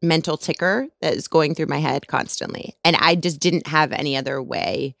mental ticker that is going through my head constantly. And I just didn't have any other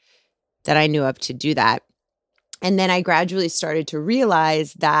way that I knew of to do that. And then I gradually started to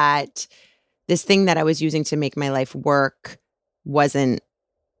realize that this thing that I was using to make my life work wasn't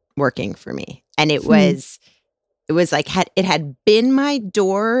working for me. And it was like it had been my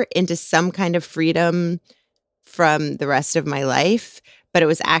door into some kind of freedom from the rest of my life, but it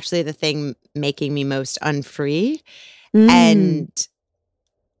was actually the thing making me most unfree. And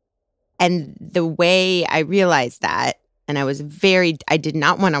the way I realized that, and I did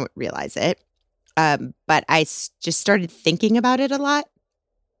not want to realize it, but I just started thinking about it a lot.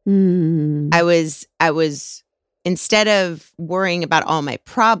 I was instead of worrying about all my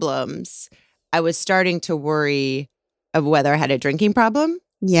problems, I was starting to worry of whether I had a drinking problem.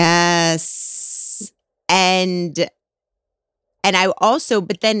 Yes. And I also,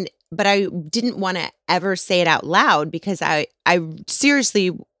 but I didn't want to ever say it out loud because I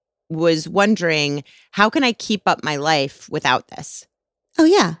seriously was wondering, how can I keep up my life without this? Oh,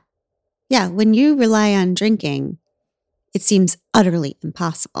 yeah. Yeah. When you rely on drinking, it seems utterly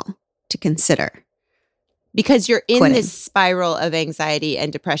impossible to consider. Because you're in quitting. this spiral of anxiety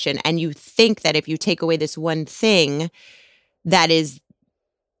and depression, and you think that if you take away this one thing, that is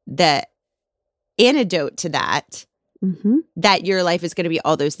the antidote to that, that your life is going to be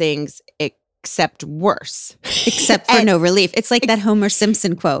all those things except worse. Except for no relief. It's like that Homer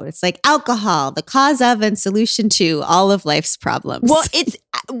Simpson quote. It's like alcohol, the cause of and solution to all of life's problems. Well, it's,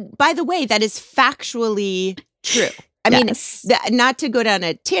 by the way, that is factually true. I mean, not to go down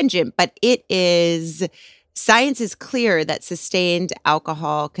a tangent, but science is clear that sustained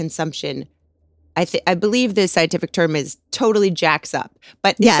alcohol consumption I believe the scientific term is totally jacks up,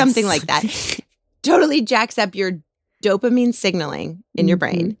 but it's Yes. something like that. Totally jacks up your dopamine signaling in your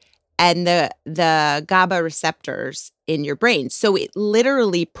brain and the GABA receptors in your brain. So it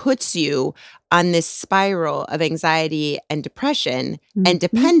literally puts you on this spiral of anxiety and depression and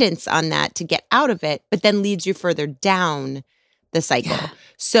dependence on that to get out of it, but then leads you further down the cycle. Yeah.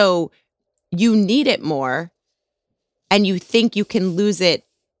 So you need it more and you think you can lose it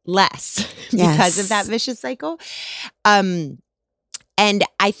less because of that vicious cycle. And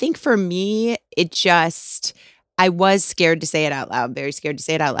I think for me, I was scared to say it out loud, very scared to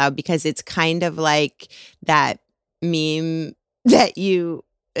say it out loud, because it's kind of like that meme that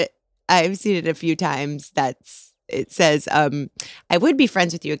I've seen it a few times. It says, I would be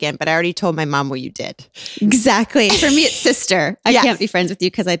friends with you again, but I already told my mom what you did. Exactly. For me, it's sister. I Yes. can't be friends with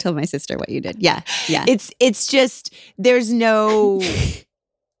you because I told my sister what you did. Yeah. Yeah. It's just, there's no...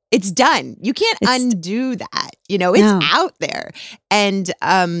 It's done. You can't undo that. It's No. out there. And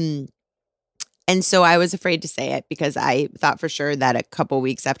so I was afraid to say it because I thought for sure that a couple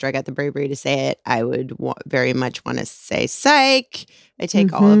weeks after I got the bravery to say it, I would very much want to say, psych. I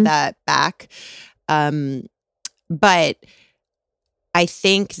take all of that back. But I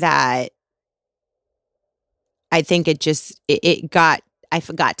think I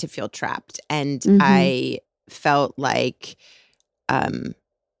forgot to feel trapped. And I felt like,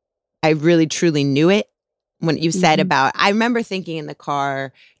 I really truly knew it when you said about, I remember thinking in the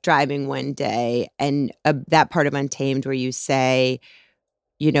car driving one day and that part of Untamed where you say,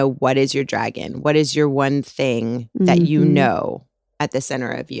 what is your dragon? What is your one thing that you know at the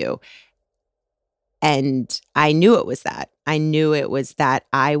center of you? And I knew it was that. I knew it was that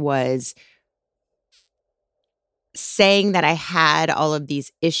I was saying that I had all of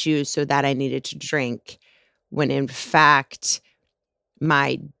these issues so that I needed to drink, when in fact,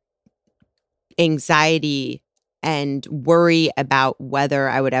 my anxiety and worry about whether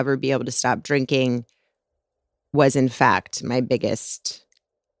I would ever be able to stop drinking was in fact my biggest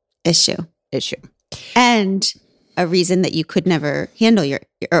issue. And a reason that you could never handle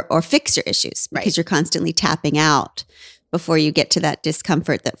or fix your issues because you're constantly tapping out before you get to that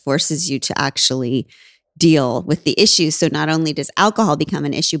discomfort that forces you to actually deal with the issues. So not only does alcohol become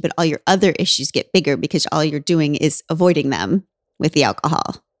an issue, but all your other issues get bigger because all you're doing is avoiding them with the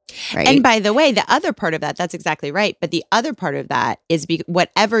alcohol. Right. And by the way, the other part of that's exactly right. But the other part of that is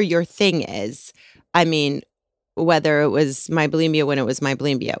whatever your thing is, I mean, whether it was my bulimia when it was my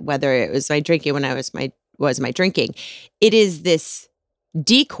bulimia, whether it was my drinking when I was my drinking, it is this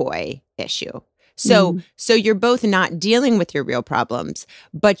decoy issue. So you're both not dealing with your real problems,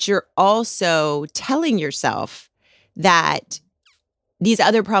 but you're also telling yourself that these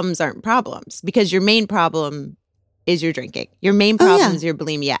other problems aren't problems because your main problem is your drinking. Your main problem is your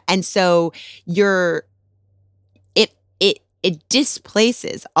bulimia. And so it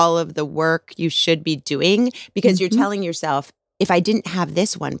displaces all of the work you should be doing because you're telling yourself, if I didn't have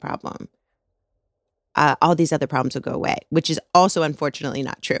this one problem, all these other problems will go away, which is also unfortunately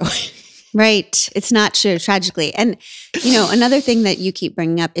not true. Right. It's not true, tragically. And, another thing that you keep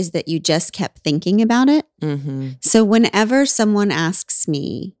bringing up is that you just kept thinking about it. So whenever someone asks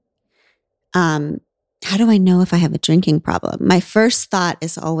me, how do I know if I have a drinking problem? My first thought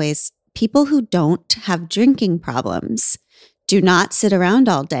is always people who don't have drinking problems do not sit around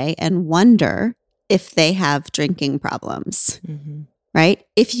all day and wonder if they have drinking problems, right?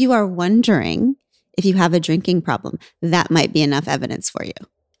 If you are wondering if you have a drinking problem, that might be enough evidence for you.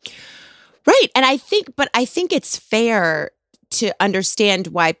 Right. And I think it's fair to understand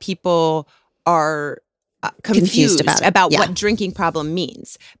why people are confused about what drinking problem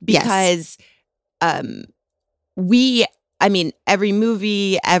means. Because every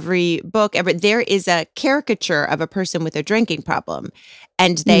movie, every book, there is a caricature of a person with a drinking problem.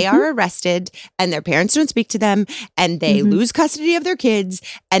 And they are arrested and their parents don't speak to them and they lose custody of their kids.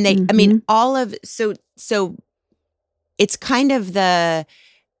 And they, so it's kind of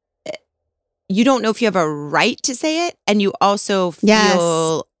you don't know if you have a right to say it. And you also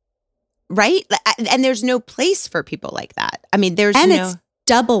feel, right? And there's no place for people like that. I mean, it's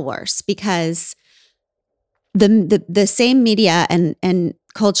double worse because the same media and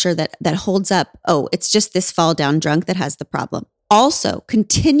culture that holds up, it's just this fall down drunk that has the problem, also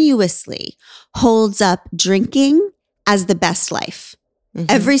continuously holds up drinking as the best life.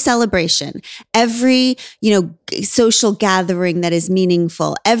 Every celebration, every, social gathering that is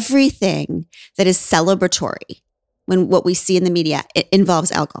meaningful, everything that is celebratory, when what we see in the media, it involves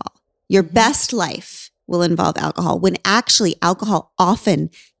alcohol. Your best life will involve alcohol, when actually alcohol often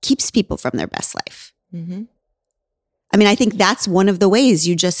keeps people from their best life. I mean, I think that's one of the ways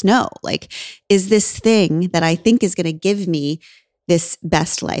you just know, like, is this thing that I think is going to give me this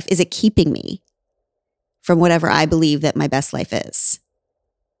best life, is it keeping me from whatever I believe that my best life is?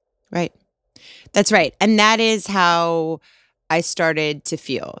 Right. That's right. And that is how I started to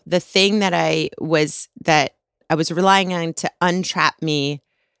feel. The thing that I was relying on to untrap me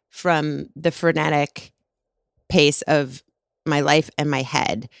from the frenetic pace of my life and my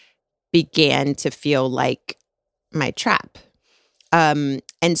head began to feel like my trap. And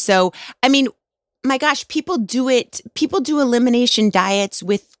so, I mean, my gosh, people do it. People do elimination diets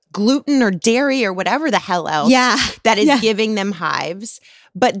with gluten or dairy or whatever the hell else that is giving them hives.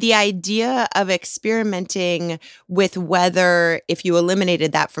 But the idea of experimenting with whether if you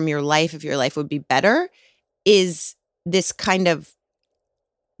eliminated that from your life, if your life would be better, is this kind of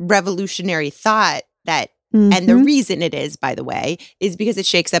revolutionary thought that, and the reason it is, by the way, is because it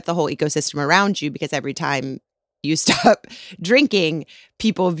shakes up the whole ecosystem around you, because every time you stop drinking,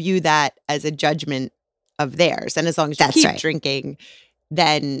 people view that as a judgment of theirs. And as long as you keep drinking,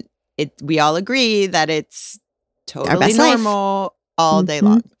 then we all agree that it's totally normal all day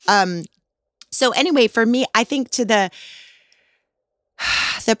long. So anyway, for me, I think to the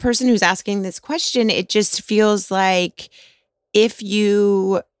person who's asking this question, it just feels like if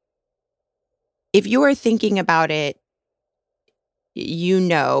you are thinking about it,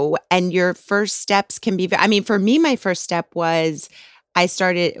 and your first steps can be, I mean, for me, my first step was I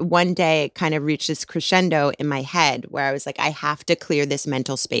started one day, it kind of reached this crescendo in my head where I was like, I have to clear this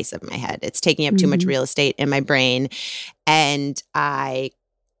mental space of my head. It's taking up too much real estate in my brain. And I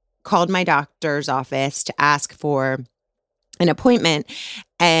called my doctor's office to ask for an appointment,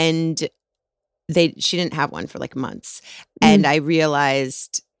 and she didn't have one for like months. And I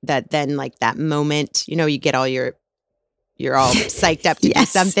realized that then, like, that moment, you get all you're all psyched up to do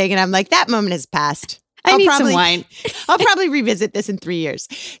something. And I'm like, that moment has passed. I need some wine. I'll probably revisit this in 3 years.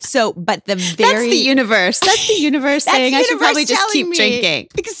 So, but that's the universe. That's the universe saying I should probably just keep drinking.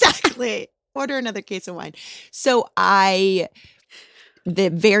 Exactly. Order another case of wine. So the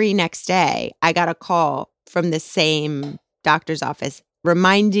very next day, I got a call from the same doctor's office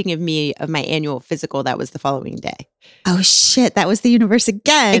reminding me of my annual physical that was the following day. Oh, shit. That was the universe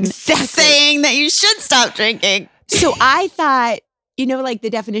again. Exactly. Saying that you should stop drinking. So I thought, like the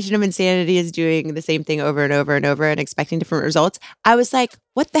definition of insanity is doing the same thing over and over and over and expecting different results. I was like,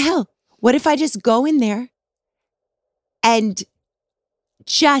 what the hell? What if I just go in there and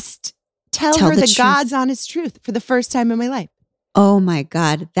just tell her the God's honest truth for the first time in my life? Oh my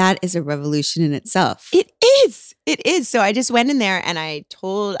God. That is a revolution in itself. It is. It is. So I just went in there and I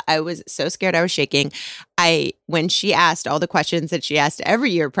was so scared, I was shaking. When she asked all the questions that she asked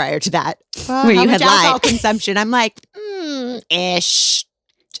every year prior to that, where you had alcohol lied. consumption, I'm like, ish,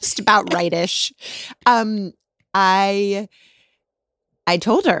 just about right-ish. I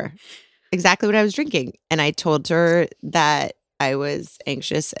told her exactly what I was drinking. And I told her that I was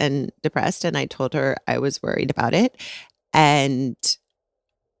anxious and depressed. And I told her I was worried about it. And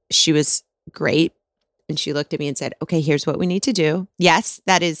she was great. And she looked at me and said, okay, here's what we need to do. Yes,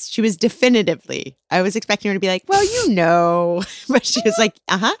 she was definitively, I was expecting her to be like, well, but she was like,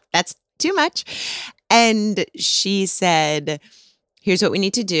 that's too much. And she said, here's what we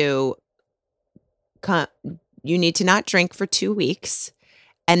need to do. You need to not drink for 2 weeks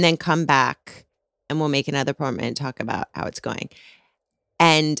and then come back and we'll make another appointment and talk about how it's going.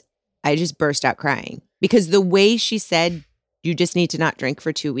 And I just burst out crying because the way she said, you just need to not drink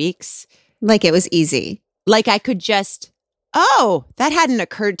for 2 weeks. Like it was easy. Like I could just, that hadn't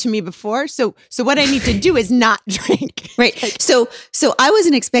occurred to me before. So what I need to do is not drink. Right. So I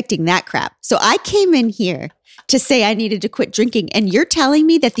wasn't expecting that crap. So I came in here to say I needed to quit drinking. And you're telling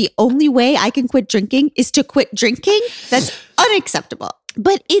me that the only way I can quit drinking is to quit drinking? That's unacceptable.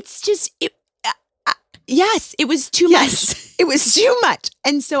 But it's just, yes, it was too much. It was too much.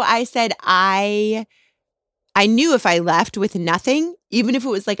 And so I said, I knew if I left with nothing, even if it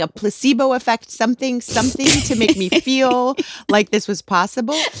was like a placebo effect, something to make me feel like this was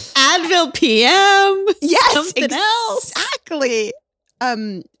possible. Advil PM. Yes, something else. Exactly.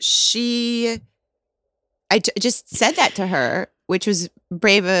 I just said that to her, which was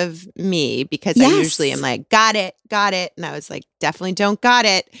brave of me because I usually am like, got it. And I was like, definitely don't got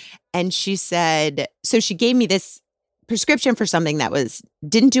it. And she said, so she gave me this prescription for something that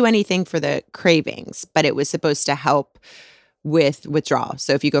didn't do anything for the cravings, but it was supposed to help with withdrawal.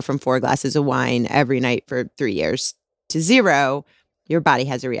 So if you go from 4 glasses of wine every night for 3 years to 0, your body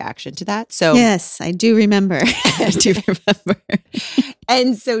has a reaction to that. So yes, I do remember.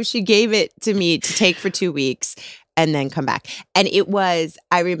 And so she gave it to me to take for 2 weeks and then come back. And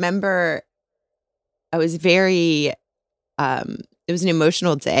I remember I was very it was an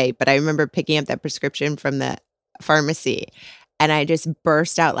emotional day, but I remember picking up that prescription from the pharmacy and I just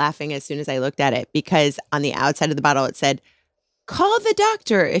burst out laughing as soon as I looked at it because on the outside of the bottle it said, "Call the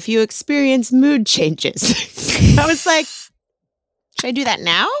doctor if you experience mood changes." I was like, should I do that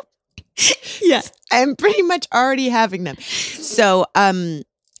now? Yes. I'm pretty much already having them. So,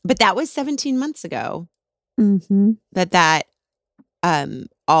 but that was 17 months ago Mm-hmm. that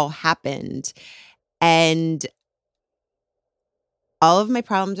all happened. And all of my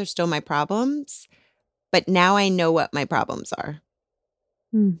problems are still my problems, but now I know what my problems are.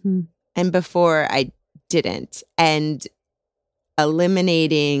 Mm-hmm. And before I didn't. And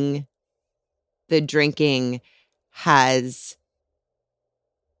eliminating the drinking has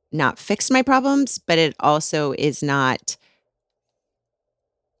not fixed my problems, but it also is not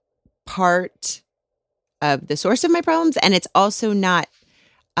part of the source of my problems. And it's also not,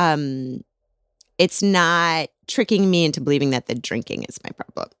 it's not tricking me into believing that the drinking is my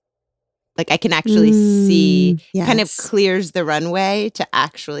problem. Like I can actually see, kind of clears the runway to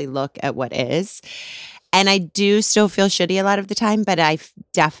actually look at what is. And I do still feel shitty a lot of the time, but I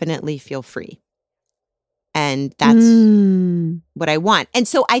definitely feel free. And that's what I want. And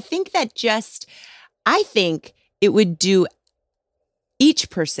so I think that I think it would do each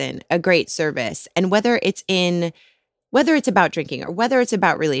person a great service. And whether it's about drinking or whether it's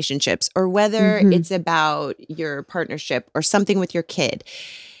about relationships or whether it's about your partnership or something with your kid,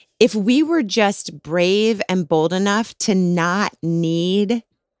 if we were just brave and bold enough to not need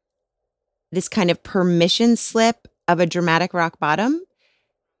this kind of permission slip of a dramatic rock bottom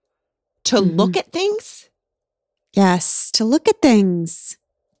to look at things. Yes, to look at things.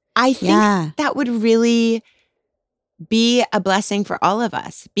 I think that would really be a blessing for all of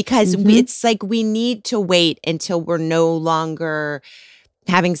us because it's like we need to wait until we're no longer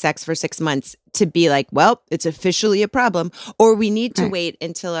having sex for 6 months to be like, well, it's officially a problem. Or we need to wait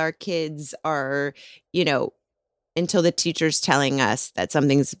until our kids are, until the teacher's telling us that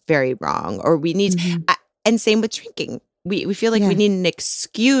something's very wrong. Or we need, and same with drinking. We feel like we need an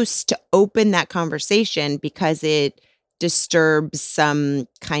excuse to open that conversation because it disturbs some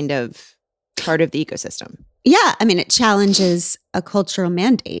kind of part of the ecosystem. Yeah. I mean, it challenges a cultural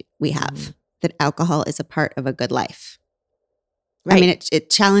mandate we have that alcohol is a part of a good life. Right. I mean, it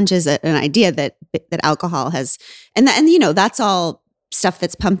challenges an idea that alcohol has, and that's all stuff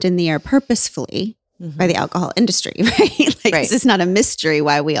that's pumped in the air purposefully by the alcohol industry, right? This is not a mystery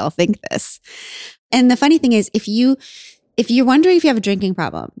why we all think this. And the funny thing is, if you're wondering if you have a drinking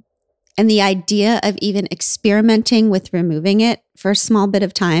problem, and the idea of even experimenting with removing it for a small bit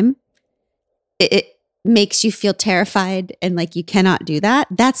of time, it makes you feel terrified and like you cannot do that.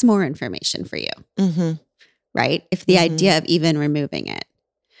 That's more information for you, right? If the idea of even removing it,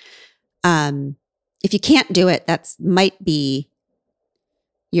 if you can't do it, that might be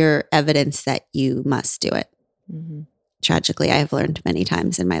your evidence that you must do it. Tragically, I have learned many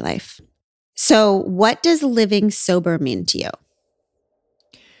times in my life. So what does living sober mean to you?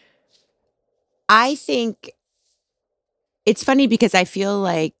 I think it's funny because I feel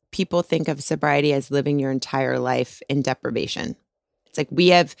like people think of sobriety as living your entire life in deprivation. It's like we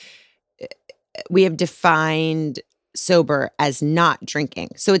have defined sober as not drinking.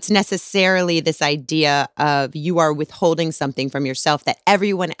 So it's necessarily this idea of you are withholding something from yourself that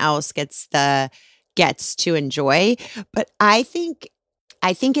everyone else gets to enjoy. But I think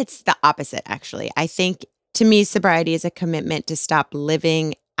it's the opposite, actually. I think, to me, sobriety is a commitment to stop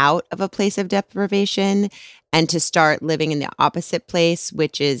living out of a place of deprivation and to start living in the opposite place,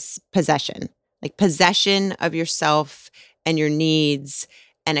 which is possession. Like possession of yourself and your needs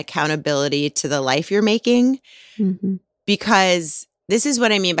and accountability to the life you're making. Because this is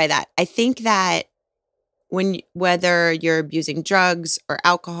what I mean by that. I think that whether you're abusing drugs or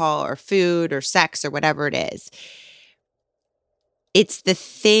alcohol or food or sex or whatever it is, it's the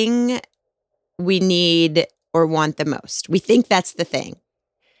thing we need or want the most. We think that's the thing.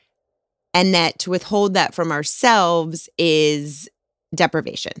 And that to withhold that from ourselves is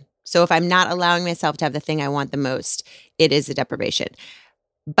deprivation. So if I'm not allowing myself to have the thing I want the most, it is a deprivation.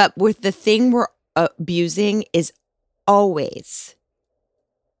 But with the thing we're abusing is always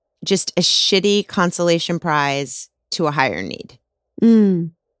just a shitty consolation prize to a higher need.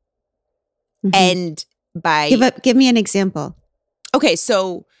 And by give me an example. Okay,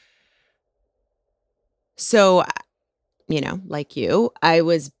 so like you, I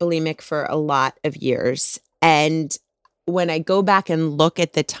was bulimic for a lot of years. And when I go back and look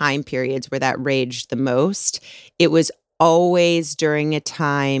at the time periods where that raged the most, it was always during a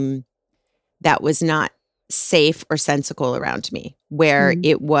time that was not safe or sensical around me, where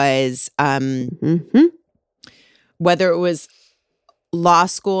it was whether it was law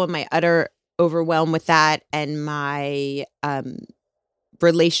school and my utter overwhelm with that and my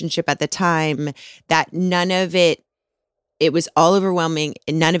relationship at the time, that none of it was all overwhelming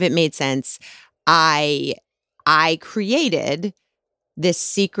and none of it made sense. I created this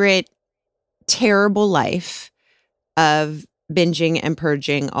secret, terrible life of binging and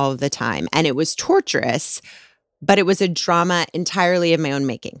purging all of the time. And it was torturous, but it was a drama entirely of my own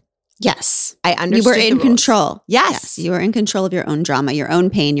making. Yes. I understood You were the in rules. control. Yes. You were in control of your own drama, your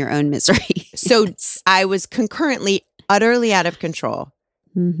own pain, your own misery. So I was concurrently utterly out of control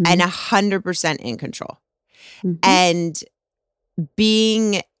Mhm. and 100% in control. Mhm. And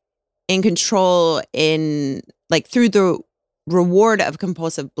being in control in like through the reward of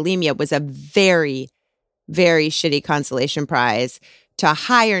compulsive bulimia was a very, very shitty consolation prize to a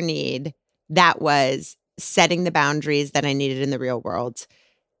higher need that was setting the boundaries that I needed in the real world,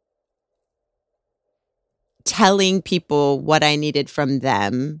 telling people what I needed from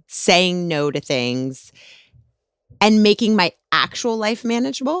them, saying no to things, and making my actual life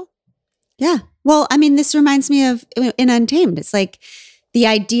manageable. Yeah. Well, I mean, this reminds me of in Untamed. It's like the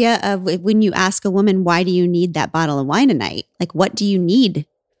idea of when you ask a woman, why do you need that bottle of wine a night? Like, what do you need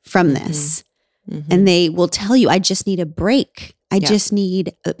from this? Mm-hmm. And they will tell you, I just need a break. I Yep. just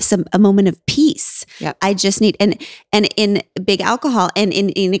need a moment of peace. Yep. I just need, and in big alcohol and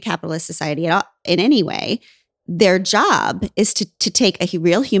in a capitalist society in any way, their job is to take a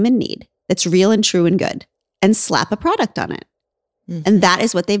real human need that's real and true and good and slap a product on it. Mhm. And that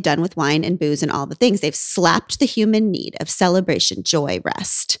is what they've done with wine and booze and all the things. They've slapped the human need of celebration, joy,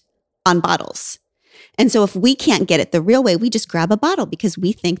 rest on bottles. And so if we can't get it the real way, we just grab a bottle because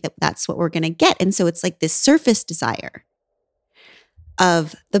we think that that's what we're going to get. And so it's like this surface desire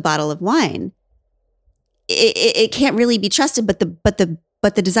of the bottle of wine. It can't really be trusted, but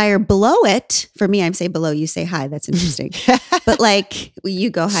the desire below it, for me, I say below, you say high. That's interesting. But like you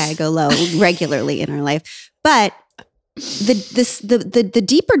go high, I go low regularly in our life. But the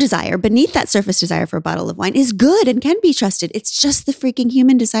deeper desire beneath that surface desire for a bottle of wine is good and can be trusted. It's just the freaking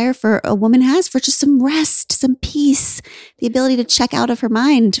human desire for a woman has for just some rest, some peace, the ability to check out of her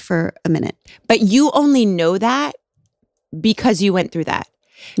mind for a minute. But you only know that because you went through that.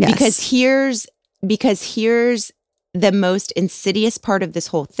 Yes. Because here's the most insidious part of this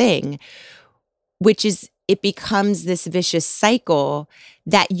whole thing, which is it becomes this vicious cycle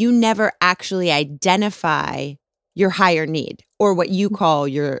that you never actually identify your higher need or what you call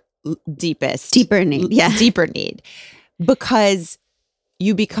your deeper need. Yeah. deeper need, because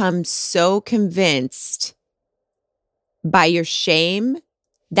you become so convinced by your shame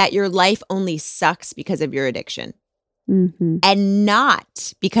that your life only sucks because of your addiction. Mm-hmm. And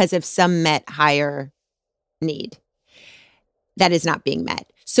not because of some met higher need that is not being met.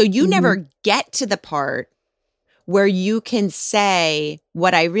 So you never get to the part where you can say,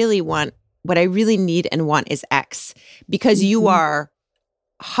 what I really want, what I really need and want is X, because you are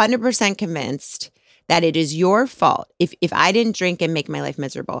 100% convinced that it is your fault. If I didn't drink and make my life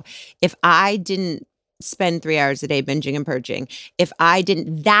miserable, if I didn't spend 3 hours a day binging and purging, if I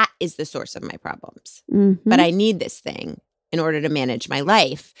didn't, that is the source of my problems. Mm-hmm. But I need this thing in order to manage my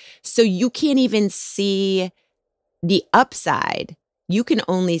life. So you can't even see the upside. You can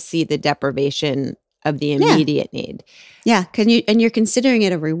only see the deprivation of the immediate need. Yeah. And you're considering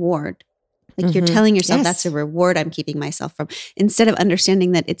it a reward. Like you're telling yourself Yes. that's a reward I'm keeping myself from, instead of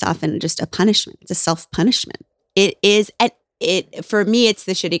understanding that it's often just a punishment. It's a self-punishment. It is, and for me, it's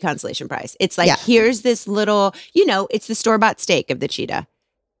the shitty consolation prize. It's like, here's this little, it's the store-bought steak of the cheetah.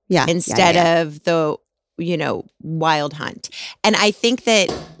 Yeah. Instead of the, wild hunt. And I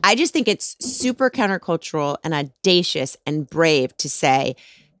just think it's super countercultural and audacious and brave to say,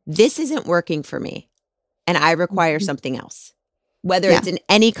 this isn't working for me and I require something else, whether it's in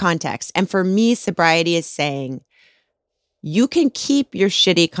any context. And for me, sobriety is saying, you can keep your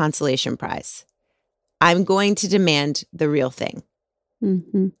shitty consolation prize. I'm going to demand the real thing.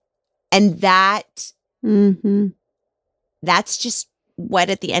 Mm-hmm. And that's just what,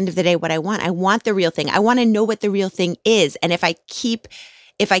 at the end of the day, what I want. I want the real thing. I want to know what the real thing is. And if I keep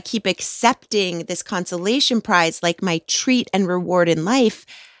accepting this consolation prize like my treat and reward in life,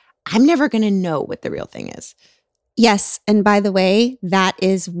 I'm never going to know what the real thing is. Yes. And by the way, that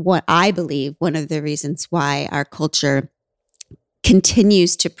is what I believe one of the reasons why our culture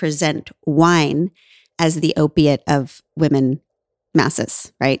continues to present wine as the opiate of women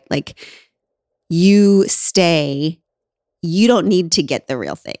masses, right? Like you don't need to get the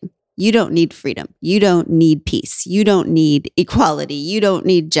real thing. You don't need freedom. You don't need peace. You don't need equality. You don't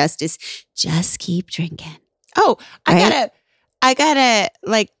need justice. Just keep drinking. Oh, Right? I gotta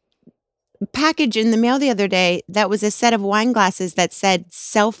like package in the mail the other day that was a set of wine glasses that said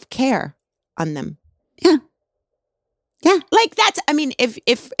self-care on them. Yeah. Yeah. Like that's, I mean,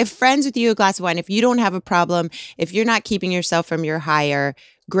 if friends with you a glass of wine, if you don't have a problem, if you're not keeping yourself from your higher,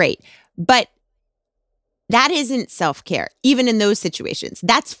 great. But that isn't self-care, even in those situations.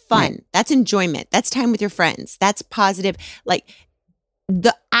 That's fun. Right. That's enjoyment. That's time with your friends. That's positive. Like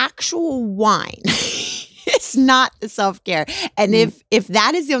the actual wine is not the self-care. And if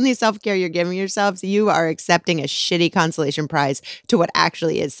that is the only self-care you're giving yourselves, you are accepting a shitty consolation prize to what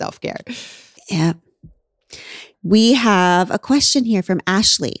actually is self-care. Yeah. We have a question here from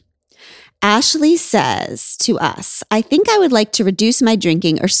Ashley. Ashley says to us, I think I would like to reduce my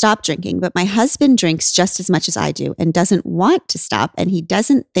drinking or stop drinking, but my husband drinks just as much as I do and doesn't want to stop, and he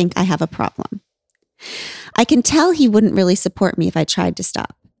doesn't think I have a problem. I can tell he wouldn't really support me if I tried to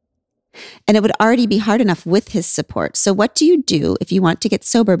stop. And it would already be hard enough with his support. So what do you do if you want to get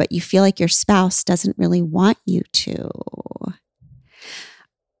sober, but you feel like your spouse doesn't really want you to?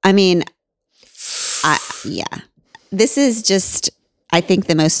 I mean, yeah. This is just, I think,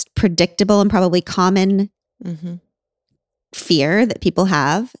 the most predictable and probably common fear that people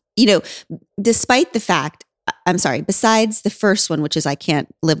have. You know, despite the fact, besides the first one, which is I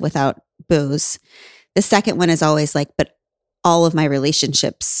can't live without booze, the second one is always like, but all of my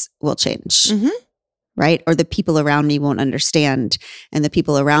relationships will change, right? Or the people around me won't understand, and the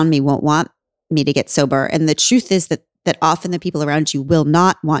people around me won't want me to get sober. And the truth is that often the people around you will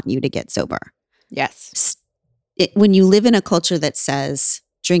not want you to get sober. Yes. When you live in a culture that says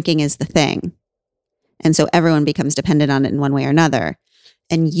drinking is the thing, and so everyone becomes dependent on it in one way or another,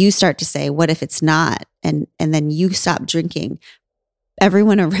 and you start to say, what if it's not? And then you stop drinking,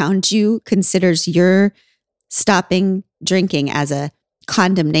 everyone around you considers your stopping drinking as a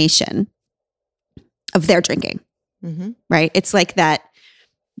condemnation of their drinking, right? It's like that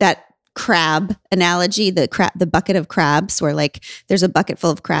crab analogy, the bucket of crabs, where like there's a bucket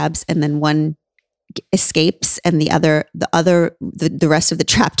full of crabs and then one escapes, and the rest of the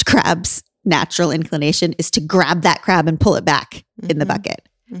trapped crab's natural inclination is to grab that crab and pull it back in the bucket.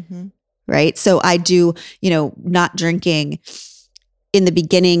 Right. So I do, not drinking in the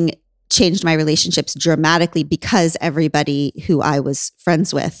beginning changed my relationships dramatically because everybody who I was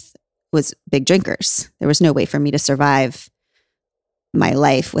friends with was big drinkers. There was no way for me to survive my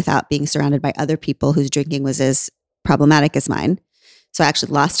life without being surrounded by other people whose drinking was as problematic as mine. So I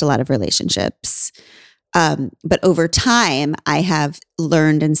actually lost a lot of relationships. But over time, I have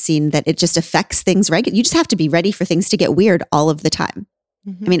learned and seen that it just affects things regularly. You just have to be ready for things to get weird all of the time.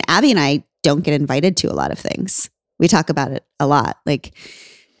 I mean, Abby and I don't get invited to a lot of things. We talk about it a lot.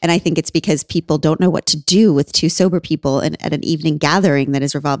 And I think it's because people don't know what to do with two sober people at an evening gathering that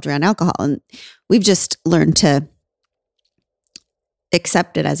is revolved around alcohol. And we've just learned to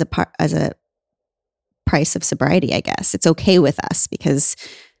accept it as a price of sobriety, I guess. It's okay with us because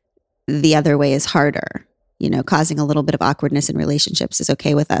the other way is harder. Causing a little bit of awkwardness in relationships is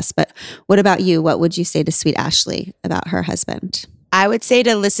okay with us. But what about you? What would you say to sweet Ashley about her husband? I would say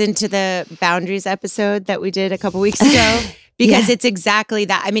to listen to the boundaries episode that we did a couple weeks ago, because it's exactly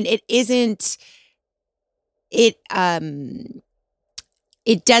that. I mean, it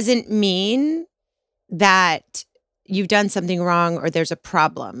doesn't mean that you've done something wrong or there's a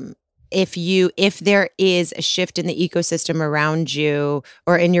problem. If there is a shift in the ecosystem around you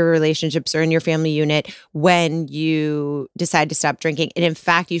or in your relationships or in your family unit when you decide to stop drinking, and in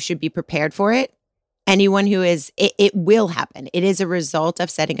fact, you should be prepared for it. Anyone who is, it will happen. It is a result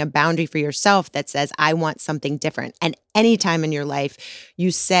of setting a boundary for yourself that says, I want something different. And anytime in your life you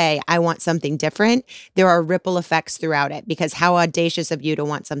say, I want something different, there are ripple effects throughout it, because how audacious of you to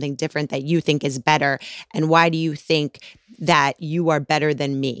want something different that you think is better. And why do you think that you are better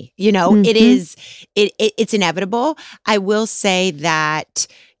than me? It's inevitable. I will say that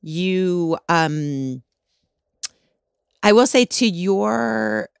I will say to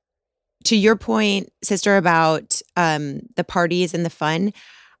your point, sister, about the parties and the fun,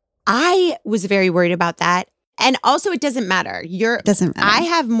 I was very worried about that. And also, it doesn't matter. I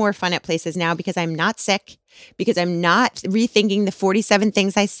have more fun at places now because I'm not sick, because I'm not rethinking the 47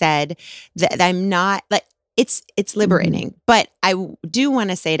 things I said, that I'm not like, it's liberating. But I do want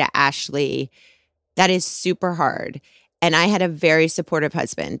to say to Ashley, that is super hard. And I had a very supportive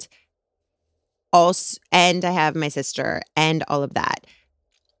husband. Also, and I have my sister and all of that.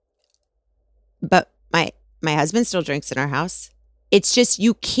 But my husband still drinks in our house. It's just,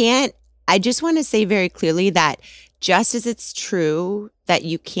 you can't, I just want to say very clearly that just as it's true that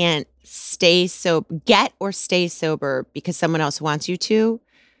you can't get or stay sober because someone else wants you to,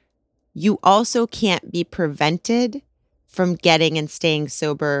 you also can't be prevented from getting and staying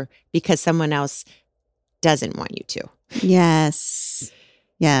sober because someone else doesn't want you to. Yes.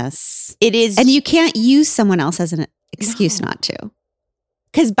 Yes. It is. And you can't use someone else as an excuse not to.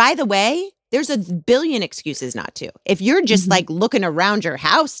 Because, by the way, there's a billion excuses not to. If you're just like looking around your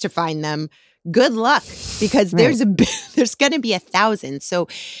house to find them, good luck, because there's going to be 1,000. So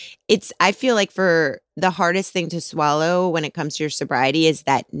I feel like for the hardest thing to swallow when it comes to your sobriety is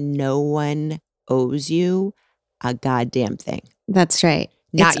that no one owes you a goddamn thing. That's right.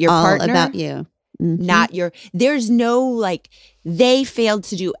 Not it's your all partner. about you. Not there's no like, they failed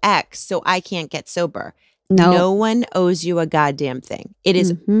to do X, so I can't get sober. No one owes you a goddamn thing. It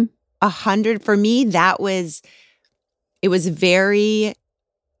is 100. For me, it was very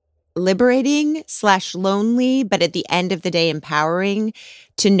liberating / lonely, but at the end of the day, empowering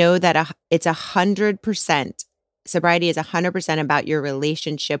to know that it's 100%. Sobriety is 100% about your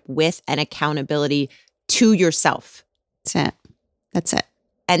relationship with and accountability to yourself. That's it.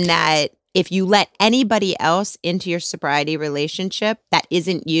 And that if you let anybody else into your sobriety relationship that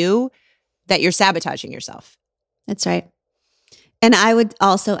isn't you, that you're sabotaging yourself. That's right. And I would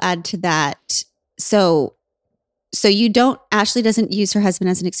also add to that. So Ashley doesn't use her husband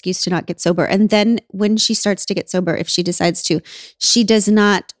as an excuse to not get sober. And then when she starts to get sober, if she decides to, she does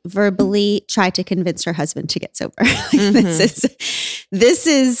not verbally try to convince her husband to get sober. This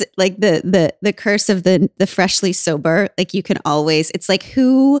is like the curse of the freshly sober. Like you can always, it's like,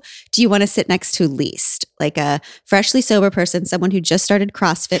 who do you want to sit next to least? Like a freshly sober person, someone who just started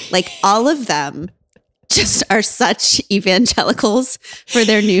CrossFit, like all of them just are such evangelicals for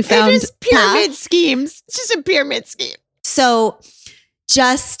their newfound They're just pyramid path. schemes. It's just a pyramid scheme. So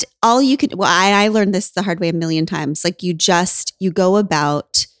just all you could, well, I learned this the hard way a million times. Like you go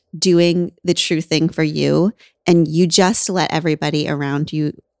about doing the true thing for you, and you just let everybody around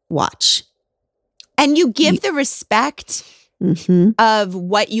you watch. And you give the respect of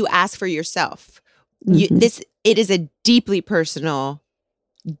what you ask for yourself. It is a deeply personal,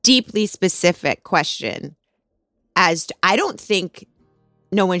 deeply specific question. I don't think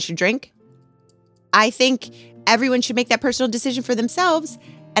no one should drink. I think everyone should make that personal decision for themselves.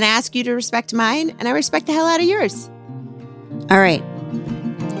 And I ask you to respect mine, and I respect the hell out of yours. All right.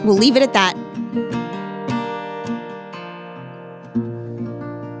 We'll leave it at that.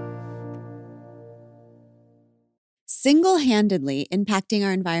 Single-handedly impacting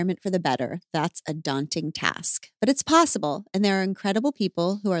our environment for the better, that's a daunting task. But it's possible, and there are incredible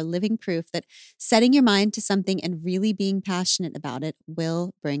people who are living proof that setting your mind to something and really being passionate about it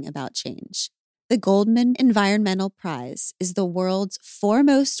will bring about change. The Goldman Environmental Prize is the world's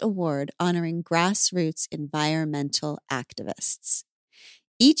foremost award honoring grassroots environmental activists.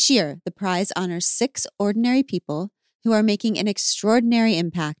 Each year, the prize honors 6 ordinary people who are making an extraordinary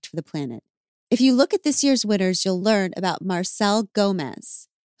impact for the planet. If you look at this year's winners, you'll learn about Marcel Gomez,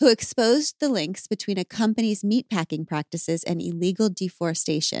 who exposed the links between a company's meatpacking practices and illegal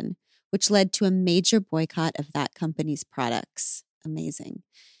deforestation, which led to a major boycott of that company's products. Amazing.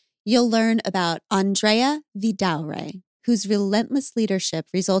 You'll learn about Andrea Vidaurre, whose relentless leadership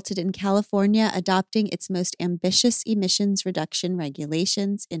resulted in California adopting its most ambitious emissions reduction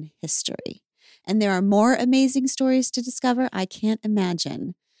regulations in history. And there are more amazing stories to discover. I can't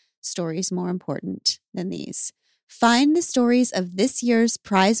imagine stories more important than these. Find the stories of this year's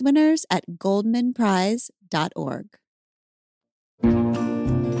prize winners at goldmanprize.org.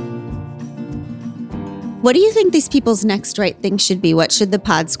 What do you think these people's next right thing should be? What should the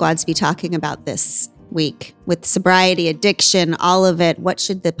Pod Squads be talking about this week with sobriety, addiction, all of it? What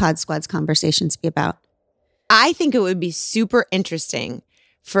should the Pod Squads conversations be about? I think it would be super interesting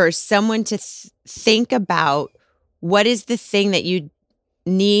for someone to think about what is the thing that you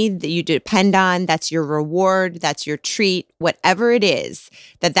need, that you depend on, that's your reward, that's your treat, whatever it is,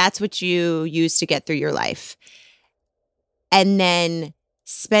 that's what you use to get through your life. And then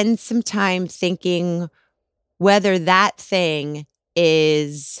spend some time thinking whether that thing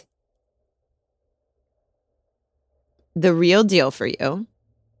is the real deal for you,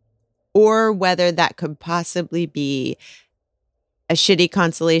 or whether that could possibly be a shitty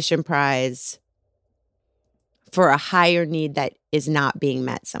consolation prize for a higher need that is not being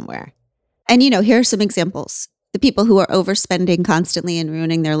met somewhere. And, here are some examples. The people who are overspending constantly and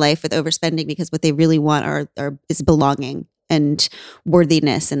ruining their life with overspending because what they really want is belonging and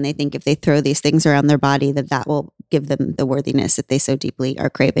worthiness. And they think if they throw these things around their body, that will give them the worthiness that they so deeply are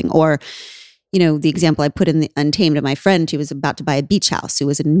craving. Or, the example I put in the Untamed of my friend who was about to buy a beach house, who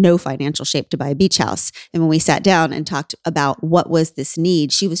was in no financial shape to buy a beach house. And when we sat down and talked about what was this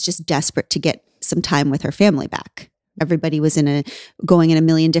need, she was just desperate to get some time with her family back. everybody was going in a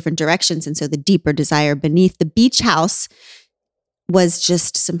million different directions. And so the deeper desire beneath the beach house was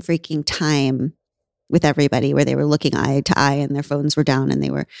just some freaking time with everybody where they were looking eye to eye and their phones were down and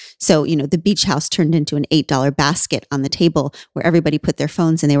so, the beach house turned into an $8 basket on the table where everybody put their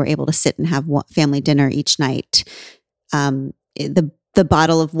phones and they were able to sit and have family dinner each night. The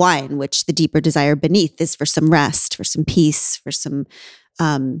bottle of wine, which the deeper desire beneath is for some rest, for some peace, for some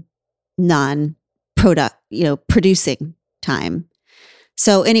producing time.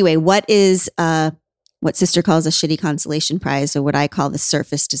 So anyway, what is what Sister calls a shitty consolation prize, or what I call the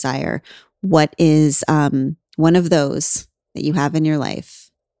surface desire? What is one of those that you have in your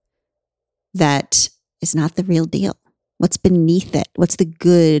life that is not the real deal? What's beneath it? What's the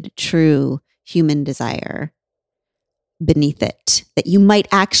good, true human desire beneath it that you might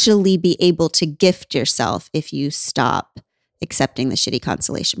actually be able to gift yourself if you stop accepting the shitty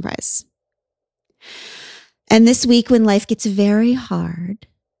consolation prize? And this week, when life gets very hard,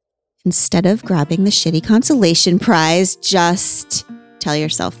 instead of grabbing the shitty consolation prize, just tell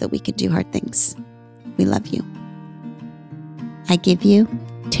yourself that we can do hard things. We love you. I give you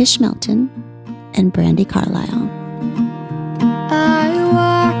Tish Melton and Brandi Carlile. I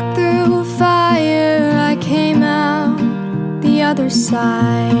walked through fire, I came out the other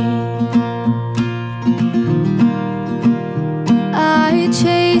side. I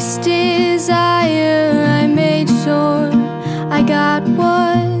chased desire, I made sure I got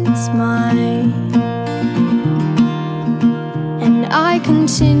what's mine. And I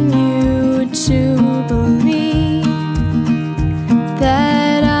continue to believe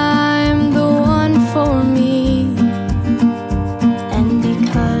that I'm the one for me. And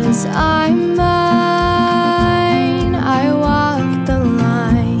because I'm mine, I walk the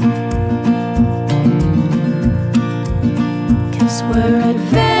line. 'Cause we're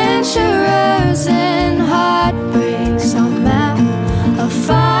adventurers and heartbreaks on map, a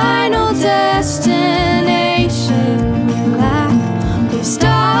final destination we lack. We've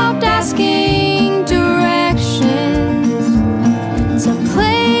stopped asking directions to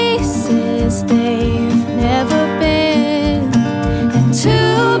places they've never been. And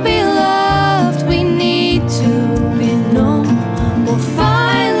to be loved, we need to be known. We'll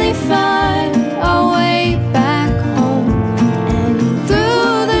finally find our way back home. And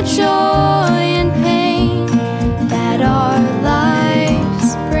through the joy and pain that our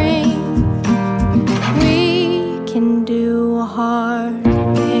lives bring, we can do hard things.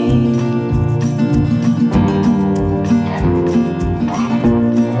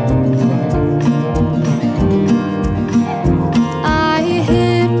 I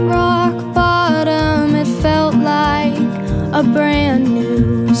hit rock bottom, it felt like a brand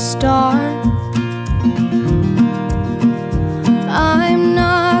new start. I'm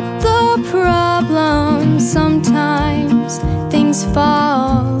not the problem, sometimes things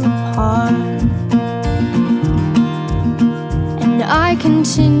fall apart. And I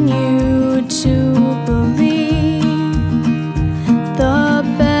continue to believe the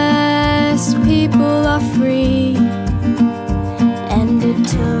best people are free. And it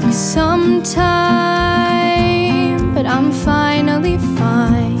took some time, but I'm finally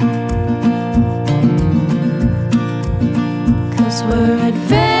fine. 'Cause we're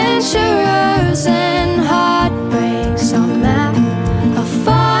adventurers and heartbreaks on map, a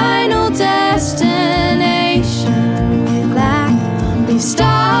final destination we lack. We've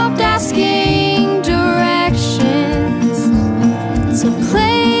stopped asking directions to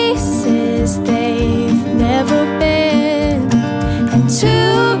places they've never been. And to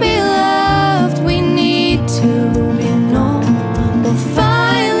be loved, we need to be known. We'll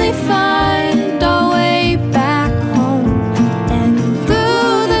finally find our way back home. And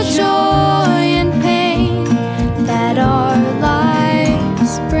through the joy and pain that our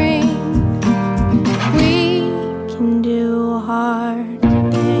lives bring, we can do hard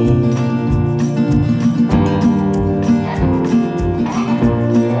things.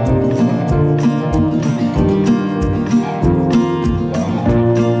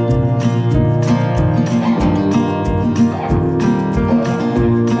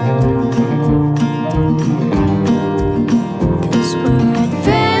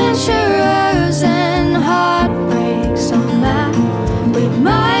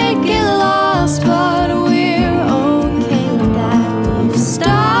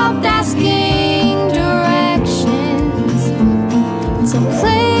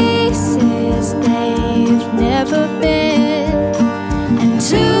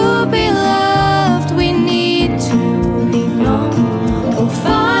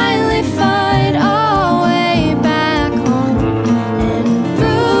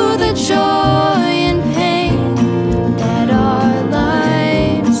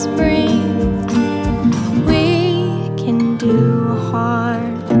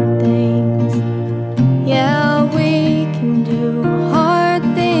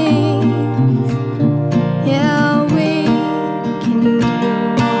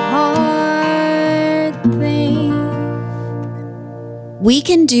 We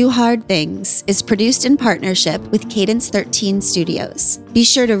Can Do Hard Things is produced in partnership with Cadence 13 Studios. Be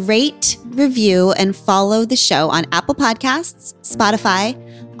sure to rate, review, and follow the show on Apple Podcasts, Spotify,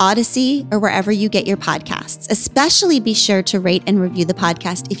 Odyssey, or wherever you get your podcasts. Especially be sure to rate and review the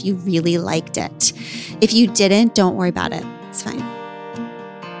podcast if you really liked it. If you didn't, don't worry about it. It's fine.